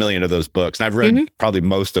there's a million of those books. And I've read probably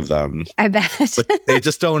most of them. I bet. But they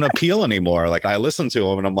just don't appeal anymore. Like I listen to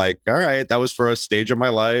them and I'm like, all right, that was for a stage of my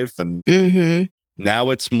life. And now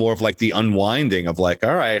it's more of like the unwinding of like,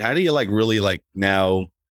 all right, how do you like really like now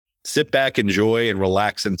sit back, enjoy and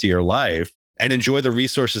relax into your life and enjoy the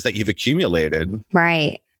resources that you've accumulated.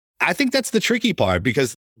 Right. I think that's the tricky part,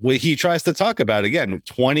 because what he tries to talk about, again,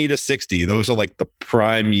 20 to 60, those are like the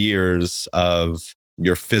prime years of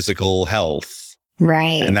your physical health.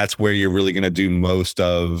 Right. And that's where you're really going to do most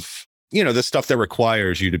of, the stuff that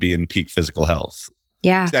requires you to be in peak physical health.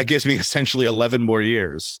 Yeah. That gives me essentially 11 more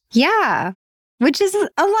years. Yeah. Which is a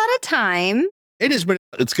lot of time. It is, but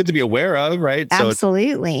it's good to be aware of, right?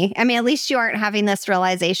 Absolutely. I mean, at least you aren't having this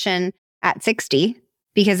realization at 60,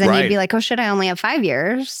 because then you'd be like, oh shit, I only have 5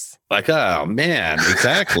 years. Like, oh man,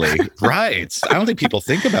 exactly. Right. I don't think people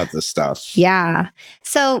think about this stuff. Yeah.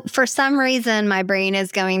 So for some reason, my brain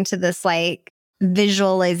is going to this like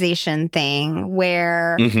visualization thing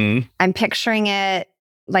where I'm picturing it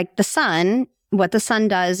like the sun, what the sun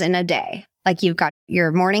does in a day. Like you've got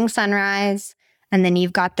your morning sunrise, and then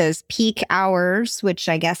you've got those peak hours, which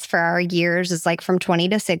I guess for our years is like from 20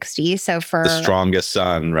 to 60. So for the strongest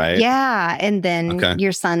sun, right? Yeah. And then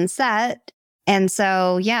your sunset. And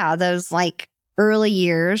so, yeah, those like early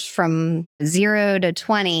years from 0 to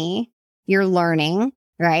 20, you're learning,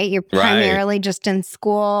 right? You're primarily just in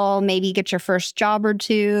school, maybe get your first job or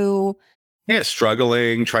two. Yeah,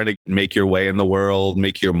 struggling, trying to make your way in the world,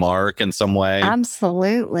 make your mark in some way.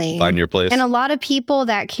 Absolutely. Find your place. And a lot of people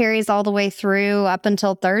that carries all the way through up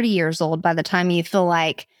until 30 years old by the time you feel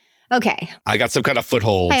like, okay, I got some kind of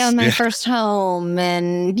foothold. I own my first home,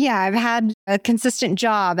 and I've had a consistent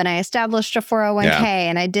job, and I established a 401k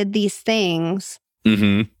and I did these things.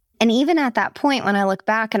 And even at that point, when I look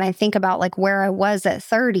back and I think about like where I was at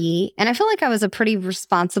 30, and I feel like I was a pretty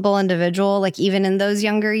responsible individual, like even in those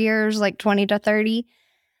younger years, like 20 to 30.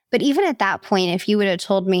 But even at that point, if you would have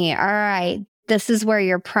told me, all right, this is where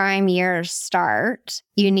your prime years start,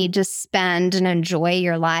 you need to spend and enjoy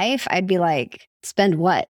your life, I'd be like, spend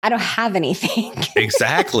what? I don't have anything.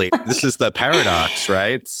 Exactly. This is the paradox,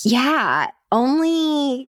 right? Yeah.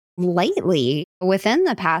 Only lately, within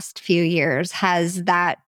the past few years, has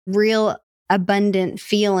that real abundant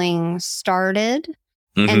feeling started.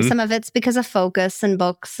 And some of it's because of focus and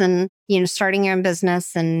books and, starting your own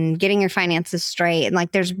business and getting your finances straight. And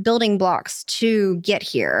like there's building blocks to get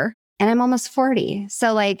here. And I'm almost 40.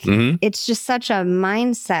 So like it's just such a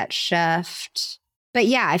mindset shift. But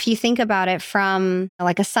yeah, if you think about it from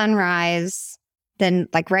like a sunrise, then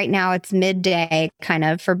like right now it's midday kind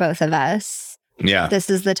of for both of us. Yeah. This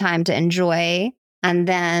is the time to enjoy. And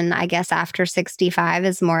then I guess after 65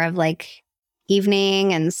 is more of like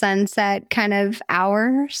evening and sunset kind of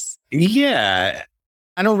hours. Yeah.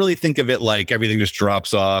 I don't really think of it like everything just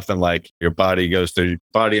drops off and like your body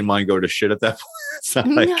and mind go to shit at that point. It's not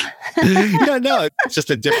like, no, it's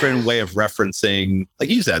just a different way of referencing, like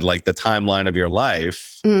you said, like the timeline of your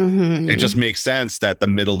life. It just makes sense that the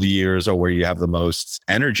middle years are where you have the most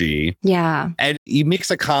energy. Yeah. And he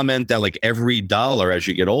makes a comment that like every dollar as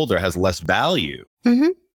you get older has less value.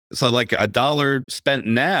 So like a dollar spent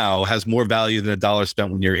now has more value than a dollar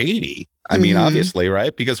spent when you're 80. I mean, obviously,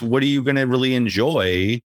 right? Because what are you going to really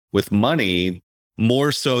enjoy with money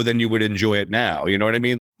more so than you would enjoy it now? You know what I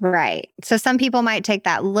mean? Right. So some people might take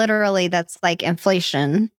that literally. That's like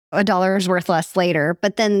inflation. A dollar is worth less later.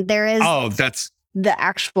 But then there is that's the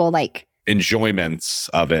actual like enjoyments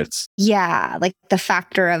of it. Yeah. Like the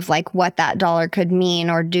factor of like what that dollar could mean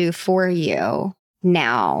or do for you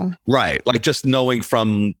now. Right. Like just knowing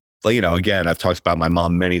from, again, I've talked about my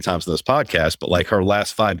mom many times in this podcast, but like her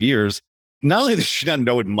last 5 years, not only did she not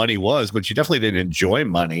know what money was, but she definitely didn't enjoy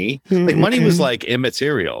money. Like money was like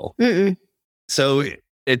immaterial. So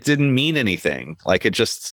it didn't mean anything. Like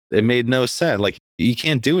it made no sense. Like you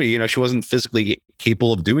can't do it. She wasn't physically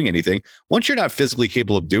capable of doing anything. Once you're not physically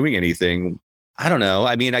capable of doing anything, I don't know.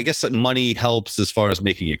 I mean, I guess that money helps as far as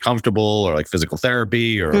making you comfortable or like physical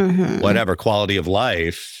therapy or whatever, quality of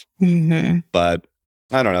life. But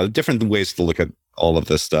I don't know, different ways to look at all of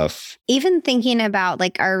this stuff. Even thinking about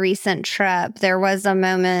like our recent trip, there was a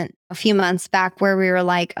moment a few months back where we were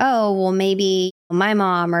like, oh, well, maybe my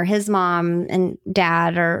mom or his mom and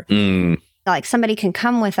dad or like somebody can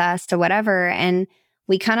come with us to whatever. And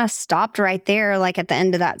we kind of stopped right there, like at the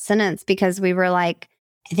end of that sentence, because we were like,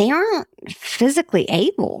 they aren't physically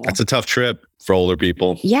able. That's a tough trip for older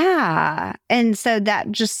people. Yeah. And so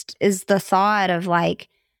that just is the thought of like,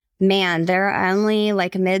 man, they're only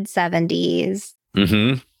like mid 70s.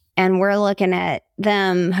 And we're looking at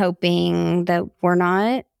them hoping that we're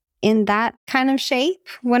not in that kind of shape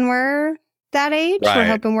when we're that age. Right. We're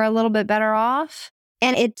hoping we're a little bit better off.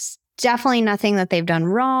 And it's definitely nothing that they've done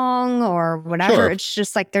wrong or whatever. Sure. It's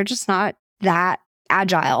just like they're just not that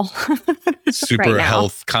agile. Super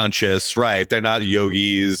health conscious, right? They're not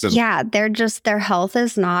yogis. Yeah, their health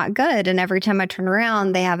is not good. And every time I turn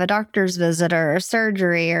around, they have a doctor's visit or a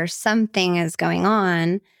surgery or something is going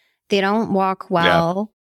on. They don't walk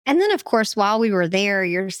well. Yeah. And then, of course, while we were there,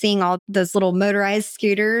 you're seeing all those little motorized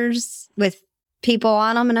scooters with people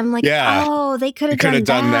on them. And I'm like, oh, they could have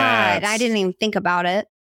done that. I didn't even think about it.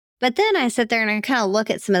 But then I sit there and I kind of look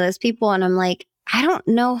at some of those people and I'm like, I don't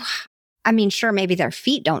know. I mean, sure, maybe their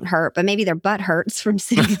feet don't hurt, but maybe their butt hurts from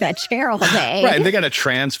sitting in that chair all day. Right. They got to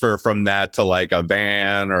transfer from that to like a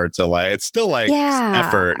van or to like, it's still like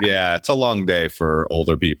effort. Yeah. It's a long day for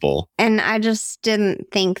older people. And I just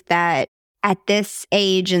didn't think that at this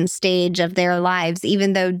age and stage of their lives,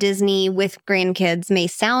 even though Disney with grandkids may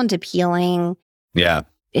sound appealing. Yeah.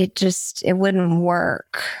 It wouldn't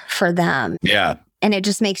work for them. Yeah. And it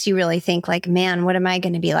just makes you really think like, man, what am I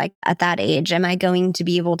going to be like at that age? Am I going to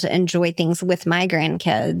be able to enjoy things with my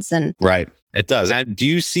grandkids? And right. It does. And do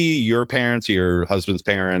you see your parents, your husband's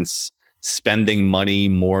parents spending money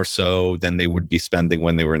more so than they would be spending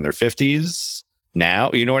when they were in their 50s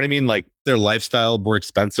now? You know what I mean? Like their lifestyle more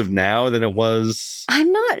expensive now than it was?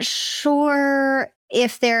 I'm not sure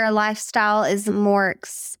if their lifestyle is more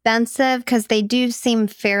expensive because they do seem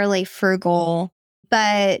fairly frugal,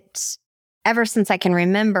 but ever since I can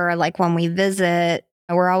remember, like when we visit,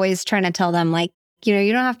 we're always trying to tell them like, you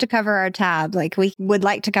don't have to cover our tab. Like we would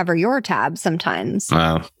like to cover your tab sometimes.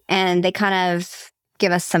 Wow. And they kind of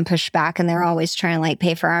give us some pushback, and they're always trying to like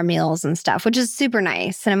pay for our meals and stuff, which is super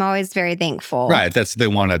nice. And I'm always very thankful. Right. That's what they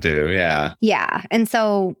want to do. Yeah. Yeah. And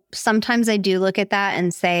so sometimes I do look at that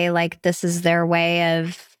and say, like, this is their way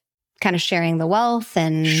of kind of sharing the wealth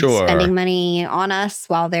and spending money on us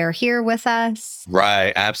while they're here with us.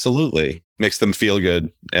 Right. Absolutely. Makes them feel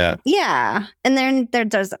good. Yeah. Yeah. And then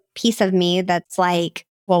there's a piece of me that's like,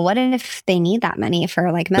 well, what if they need that money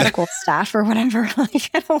for like medical stuff or whatever? Like,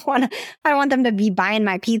 I don't want them to be buying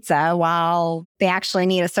my pizza while they actually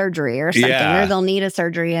need a surgery or something, or they'll need a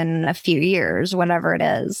surgery in a few years, whatever it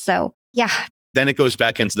is. So, yeah. Then it goes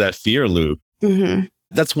back into that fear loop. Mm-hmm.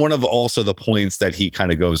 That's one of also the points that he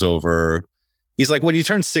kind of goes over. He's like, when you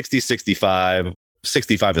turn 60, 65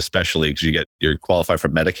 especially, because you're qualified for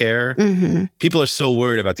Medicare, people are so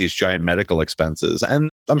worried about these giant medical expenses. And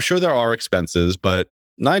I'm sure there are expenses, but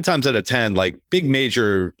 9 times out of 10, like big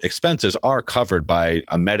major expenses are covered by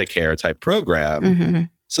a Medicare type program.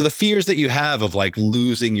 So the fears that you have of like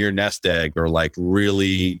losing your nest egg or like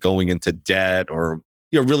really going into debt or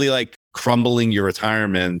really like crumbling your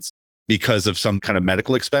retirement because of some kind of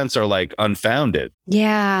medical expense are like unfounded.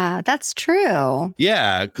 Yeah, that's true.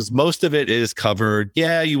 Yeah, because most of it is covered.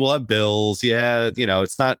 Yeah, you will have bills. Yeah,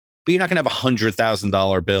 it's not, but you're not going to have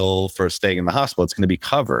 $100,000 bill for staying in the hospital. It's going to be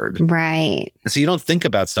covered. Right. So you don't think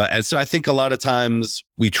about stuff. And so I think a lot of times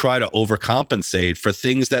we try to overcompensate for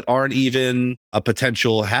things that aren't even a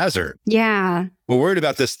potential hazard. Yeah. We're worried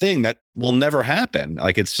about this thing that will never happen.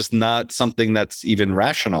 Like, it's just not something that's even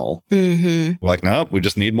rational. We're like, nope, we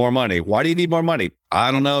just need more money. Why do you need more money?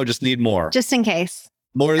 I don't know. Just need more. Just in case.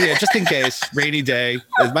 More, yeah, just in case. Rainy day.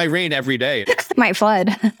 It might rain every day. Might flood.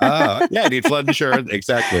 Yeah, need flood insurance.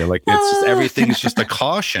 Exactly. Like, it's just, everything's just a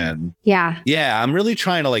caution. Yeah. Yeah, I'm really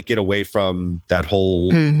trying to like get away from that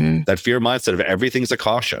whole, that fear mindset of everything's a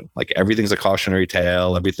caution. Like, everything's a cautionary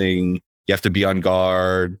tale. Everything, you have to be on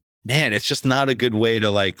guard. Man, it's just not a good way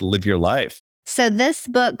to like live your life. So this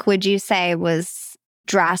book, would you say, was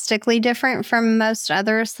drastically different from most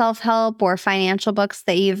other self-help or financial books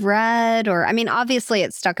that you've read? Or, I mean, obviously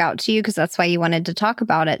it stuck out to you because that's why you wanted to talk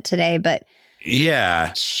about it today, but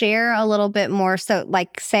yeah, share a little bit more. So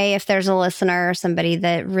like, say if there's a listener or somebody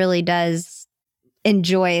that really does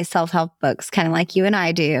enjoy self-help books, kind of like you and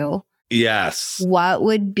I do. Yes. What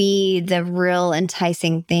would be the real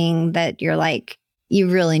enticing thing that you're like, you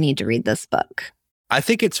really need to read this book? I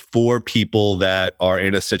think it's for people that are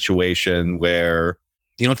in a situation where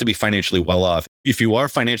you don't have to be financially well off. If you are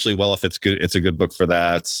financially well off, it's good. It's a good book for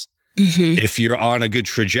that. If you're on a good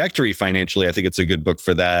trajectory financially, I think it's a good book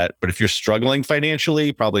for that. But if you're struggling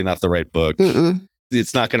financially, probably not the right book.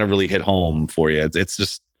 It's not going to really hit home for you. It's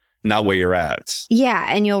just not where you're at. Yeah.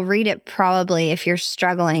 And you'll read it probably if you're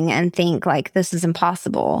struggling and think like, this is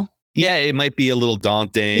impossible. Yeah, it might be a little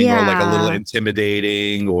daunting or like a little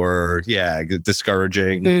intimidating or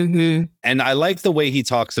discouraging. And I like the way he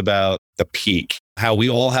talks about the peak, how we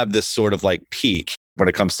all have this sort of like peak when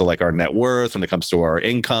it comes to like our net worth, when it comes to our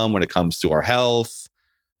income, when it comes to our health,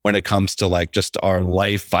 when it comes to like just our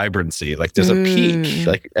life vibrancy. Like there's a peak,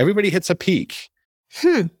 like everybody hits a peak,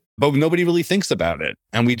 but nobody really thinks about it.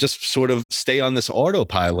 And we just sort of stay on this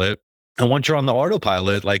autopilot. And once you're on the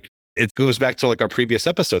autopilot, like, it goes back to like our previous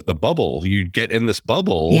episode, the bubble. You get in this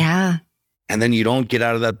bubble. Yeah. And then you don't get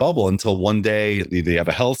out of that bubble until one day either you have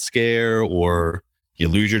a health scare or you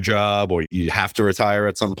lose your job or you have to retire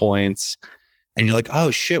at some point. And you're like,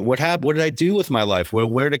 oh shit, what happened? What did I do with my life?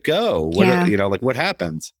 Where'd it go? What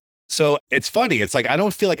happened? So it's funny. It's like, I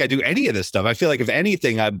don't feel like I do any of this stuff. I feel like if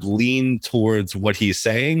anything, I've leaned towards what he's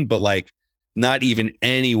saying, but like not even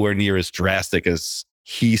anywhere near as drastic as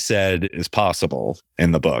he said is possible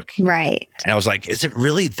in the book. Right. And I was like, is it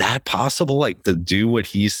really that possible? Like to do what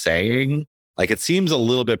he's saying? Like, it seems a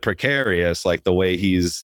little bit precarious, like the way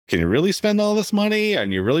can you really spend all this money?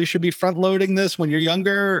 And you really should be front loading this when you're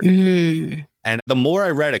younger. And the more I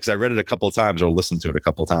read it, because I read it a couple of times or listened to it a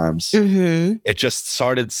couple of times, it just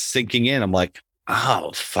started sinking in. I'm like,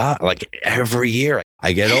 oh, fuck. Like every year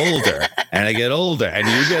I get older and I get older and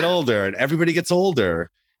you get older and everybody gets older.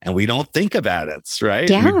 And we don't think about it, right?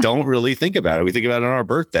 Yeah. We don't really think about it. We think about it on our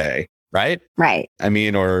birthday, right? Right. I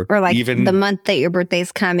mean, or like even the month that your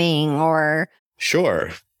birthday's coming or... Sure.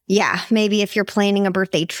 Yeah. Maybe if you're planning a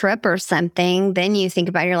birthday trip or something, then you think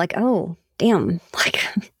about it, you're like, oh, damn. Like,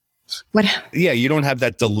 what? Yeah, you don't have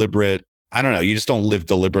that deliberate, I don't know, you just don't live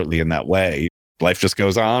deliberately in that way. Life just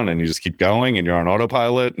goes on and you just keep going and you're on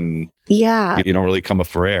autopilot and you don't really come up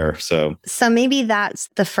for air. So maybe that's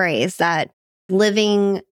the phrase, that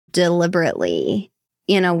living deliberately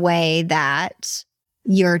in a way that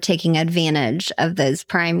you're taking advantage of those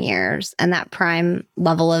prime years and that prime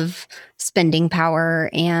level of spending power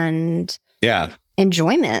and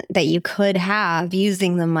enjoyment that you could have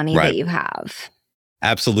using the money that you have.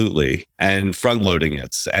 Absolutely. And front loading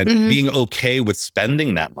it and being okay with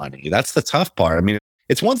spending that money. That's the tough part. I mean,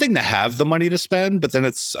 it's one thing to have the money to spend, but then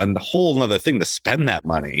it's a whole other thing to spend that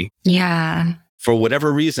money. Yeah. For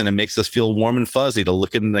whatever reason, it makes us feel warm and fuzzy to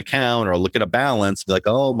look at an account or look at a balance, be like,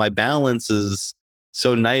 oh, my balance is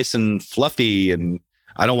so nice and fluffy and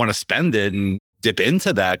I don't want to spend it and dip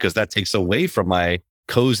into that because that takes away from my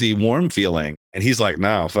cozy, warm feeling. And he's like,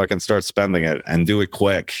 no, fucking start spending it and do it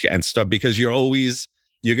quick and stuff, because you're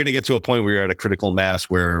going to get to a point where you're at a critical mass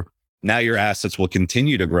where now your assets will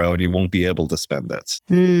continue to grow and you won't be able to spend it.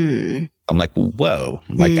 I'm like, whoa,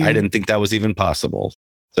 I didn't think that was even possible.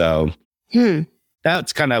 So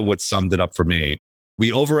that's kind of what summed it up for me.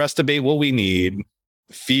 We overestimate what we need.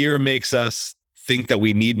 Fear makes us think that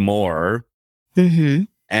we need more.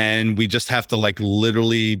 And we just have to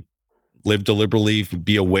literally live deliberately,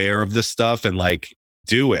 be aware of this stuff and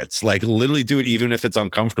do it. Literally do it, even if it's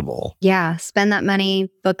uncomfortable. Yeah. Spend that money,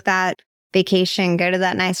 book that vacation, go to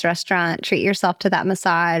that nice restaurant, treat yourself to that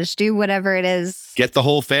massage, do whatever it is. Get the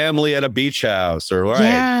whole family at a beach house or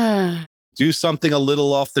do something a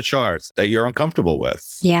little off the charts that you're uncomfortable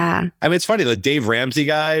with. Yeah. I mean, it's funny, the Dave Ramsey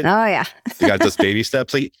guy. Oh, yeah. He got this baby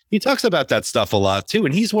steps. He talks about that stuff a lot too.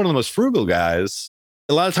 And he's one of the most frugal guys.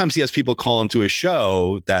 A lot of times he has people call into his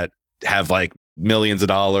show that have millions of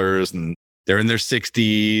dollars and they're in their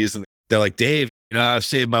 60s. And they're like, Dave, I've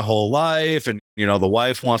saved my whole life. And, the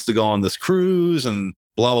wife wants to go on this cruise and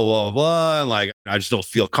blah, blah, blah, blah. And I just don't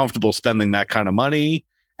feel comfortable spending that kind of money.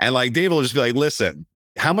 And Dave will just be like, listen,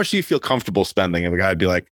 how much do you feel comfortable spending? And the guy would be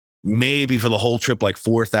like, maybe for the whole trip,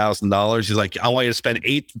 $4,000. He's like, I want you to spend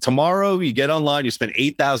tomorrow. You get online, you spend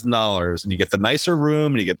 $8,000 and you get the nicer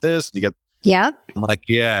room and you get this, and you get. Yep. I'm like,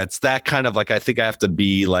 yeah, it's that kind of I think I have to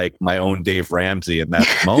be my own Dave Ramsey in that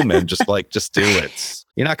moment. Just do it.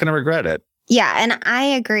 You're not going to regret it. Yeah. And I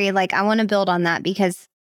agree. I want to build on that because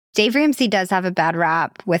Dave Ramsey does have a bad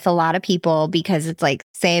rap with a lot of people because it's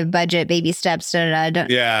save budget, baby steps,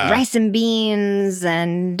 rice and beans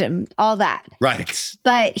and all that. Right.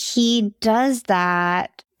 But he does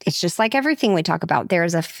that. It's just like everything we talk about.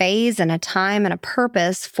 There's a phase and a time and a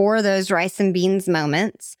purpose for those rice and beans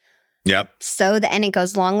moments. Yep. And it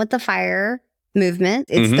goes along with the FIRE movement.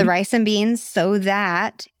 It's the rice and beans so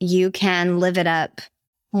that you can live it up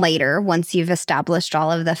later once you've established all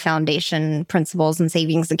of the foundation principles and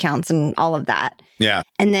savings accounts and all of that. Yeah.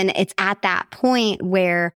 And then it's at that point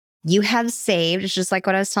where you have saved. It's just like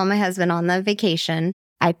what I was telling my husband on the vacation.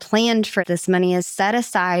 I planned for this money is set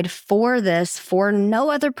aside for this for no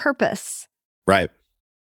other purpose. Right.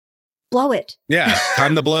 Blow it. Yeah.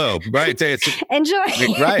 Time to blow. Right. Enjoy.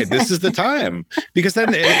 Right. This is the time. Because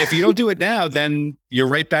then if you don't do it now, then you're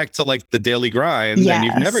right back to the daily grind and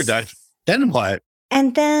you've never done. Then what?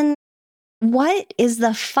 And then what is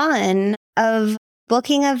the fun of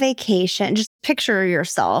booking a vacation? Just picture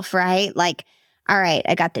yourself, right? All right,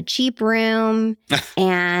 I got the cheap room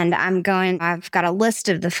and I've got a list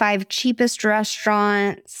of the 5 cheapest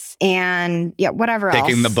restaurants and whatever else.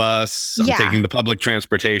 Taking the bus, I'm taking the public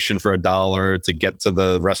transportation for $1 to get to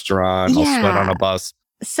the restaurant. I'll sweat on a bus.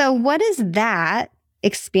 So what is that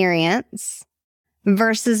experience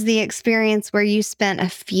versus the experience where you spent a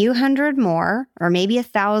few hundred more or maybe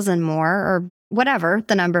 1,000 more or whatever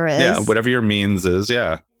the number is? Yeah, whatever your means is,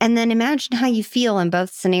 yeah. And then imagine how you feel in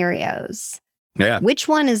both scenarios. Yeah. Which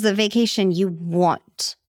one is the vacation you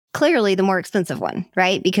want? Clearly the more expensive one,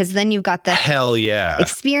 right? Because then you've got the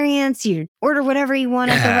experience. You order whatever you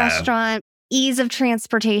want at the restaurant, ease of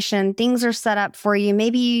transportation. Things are set up for you.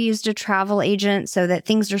 Maybe you used a travel agent so that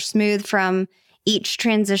things are smooth from each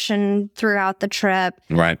transition throughout the trip.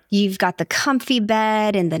 Right. You've got the comfy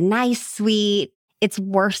bed and the nice suite. It's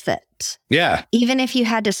worth it. Yeah. Even if you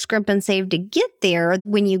had to scrimp and save to get there,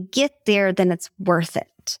 when you get there, then it's worth it.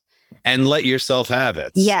 And let yourself have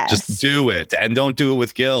it. Yes. Just do it and don't do it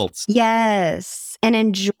with guilt. Yes. And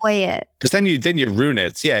enjoy it. Because then you ruin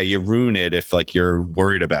it. Yeah, you ruin it if you're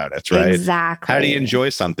worried about it, right? Exactly. How do you enjoy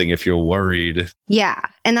something if you're worried? Yeah.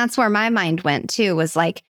 And that's where my mind went too, was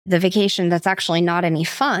the vacation that's actually not any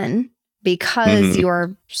fun because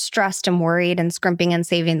you're stressed and worried and scrimping and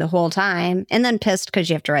saving the whole time and then pissed because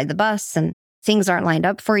you have to ride the bus and things aren't lined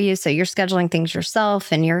up for you. So you're scheduling things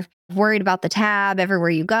yourself and you're worried about the tab everywhere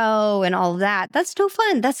you go and all of that. That's no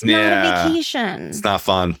fun. That's not a vacation. It's not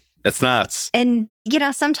fun. It's nuts. And,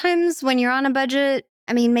 sometimes when you're on a budget,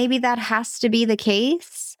 maybe that has to be the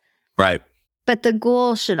case. Right. But the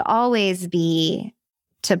goal should always be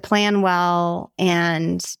to plan well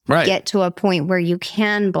and get to a point where you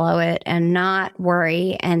can blow it and not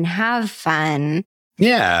worry and have fun.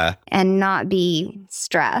 Yeah. And not be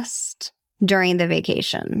stressed during the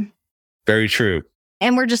vacation. Very true.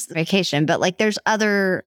 And we're just vacation, but like there's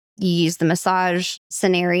other, you use the massage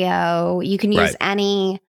scenario. You can use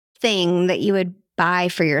anything that you would buy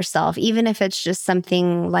for yourself, even if it's just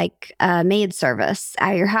something like a maid service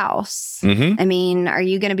at your house. I mean, are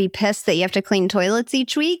you going to be pissed that you have to clean toilets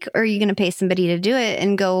each week? Or are you going to pay somebody to do it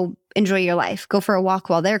and go enjoy your life? Go for a walk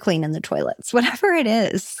while they're cleaning the toilets, whatever it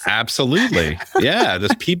is. Absolutely. Yeah.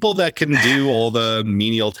 There's people that can do all the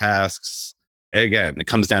menial tasks. Again, it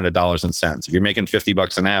comes down to dollars and cents. If you're making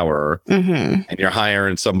 $50 an hour and you're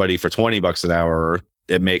hiring somebody for $20 an hour,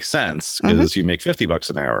 it makes sense because you make $50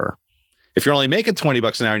 an hour. If you're only making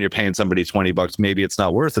 $20 an hour and you're paying somebody $20, maybe it's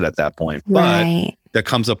not worth it at that point. But there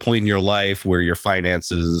comes a point in your life where your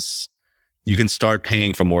finances, you can start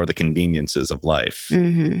paying for more of the conveniences of life.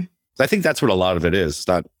 I think that's what a lot of it is. It's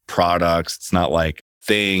not products. It's not like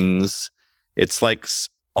things. It's like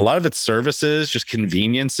a lot of it's services, just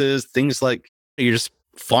conveniences, things like you're just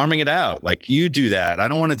farming it out. Like you do that. I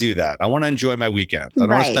don't want to do that. I want to enjoy my weekend. I don't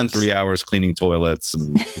want to spend 3 hours cleaning toilets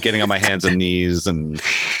and getting on my hands and knees and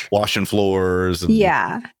washing floors. And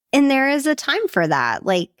And there is a time for that.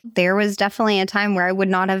 Like there was definitely a time where I would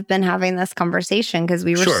not have been having this conversation because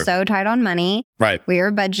we were so tight on money. We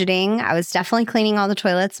were budgeting. I was definitely cleaning all the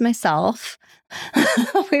toilets myself.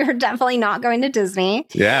 We were definitely not going to Disney.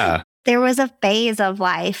 There was a phase of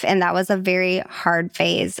life, and that was a very hard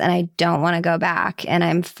phase, and I don't want to go back. And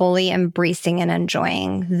I'm fully embracing and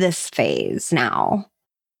enjoying this phase now.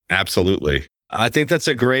 Absolutely. I think that's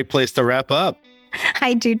a great place to wrap up.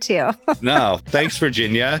 I do too. No, thanks,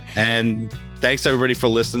 Virginia. And thanks, everybody, for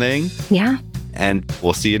listening. Yeah. And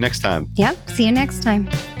we'll see you next time. Yep. See you next time.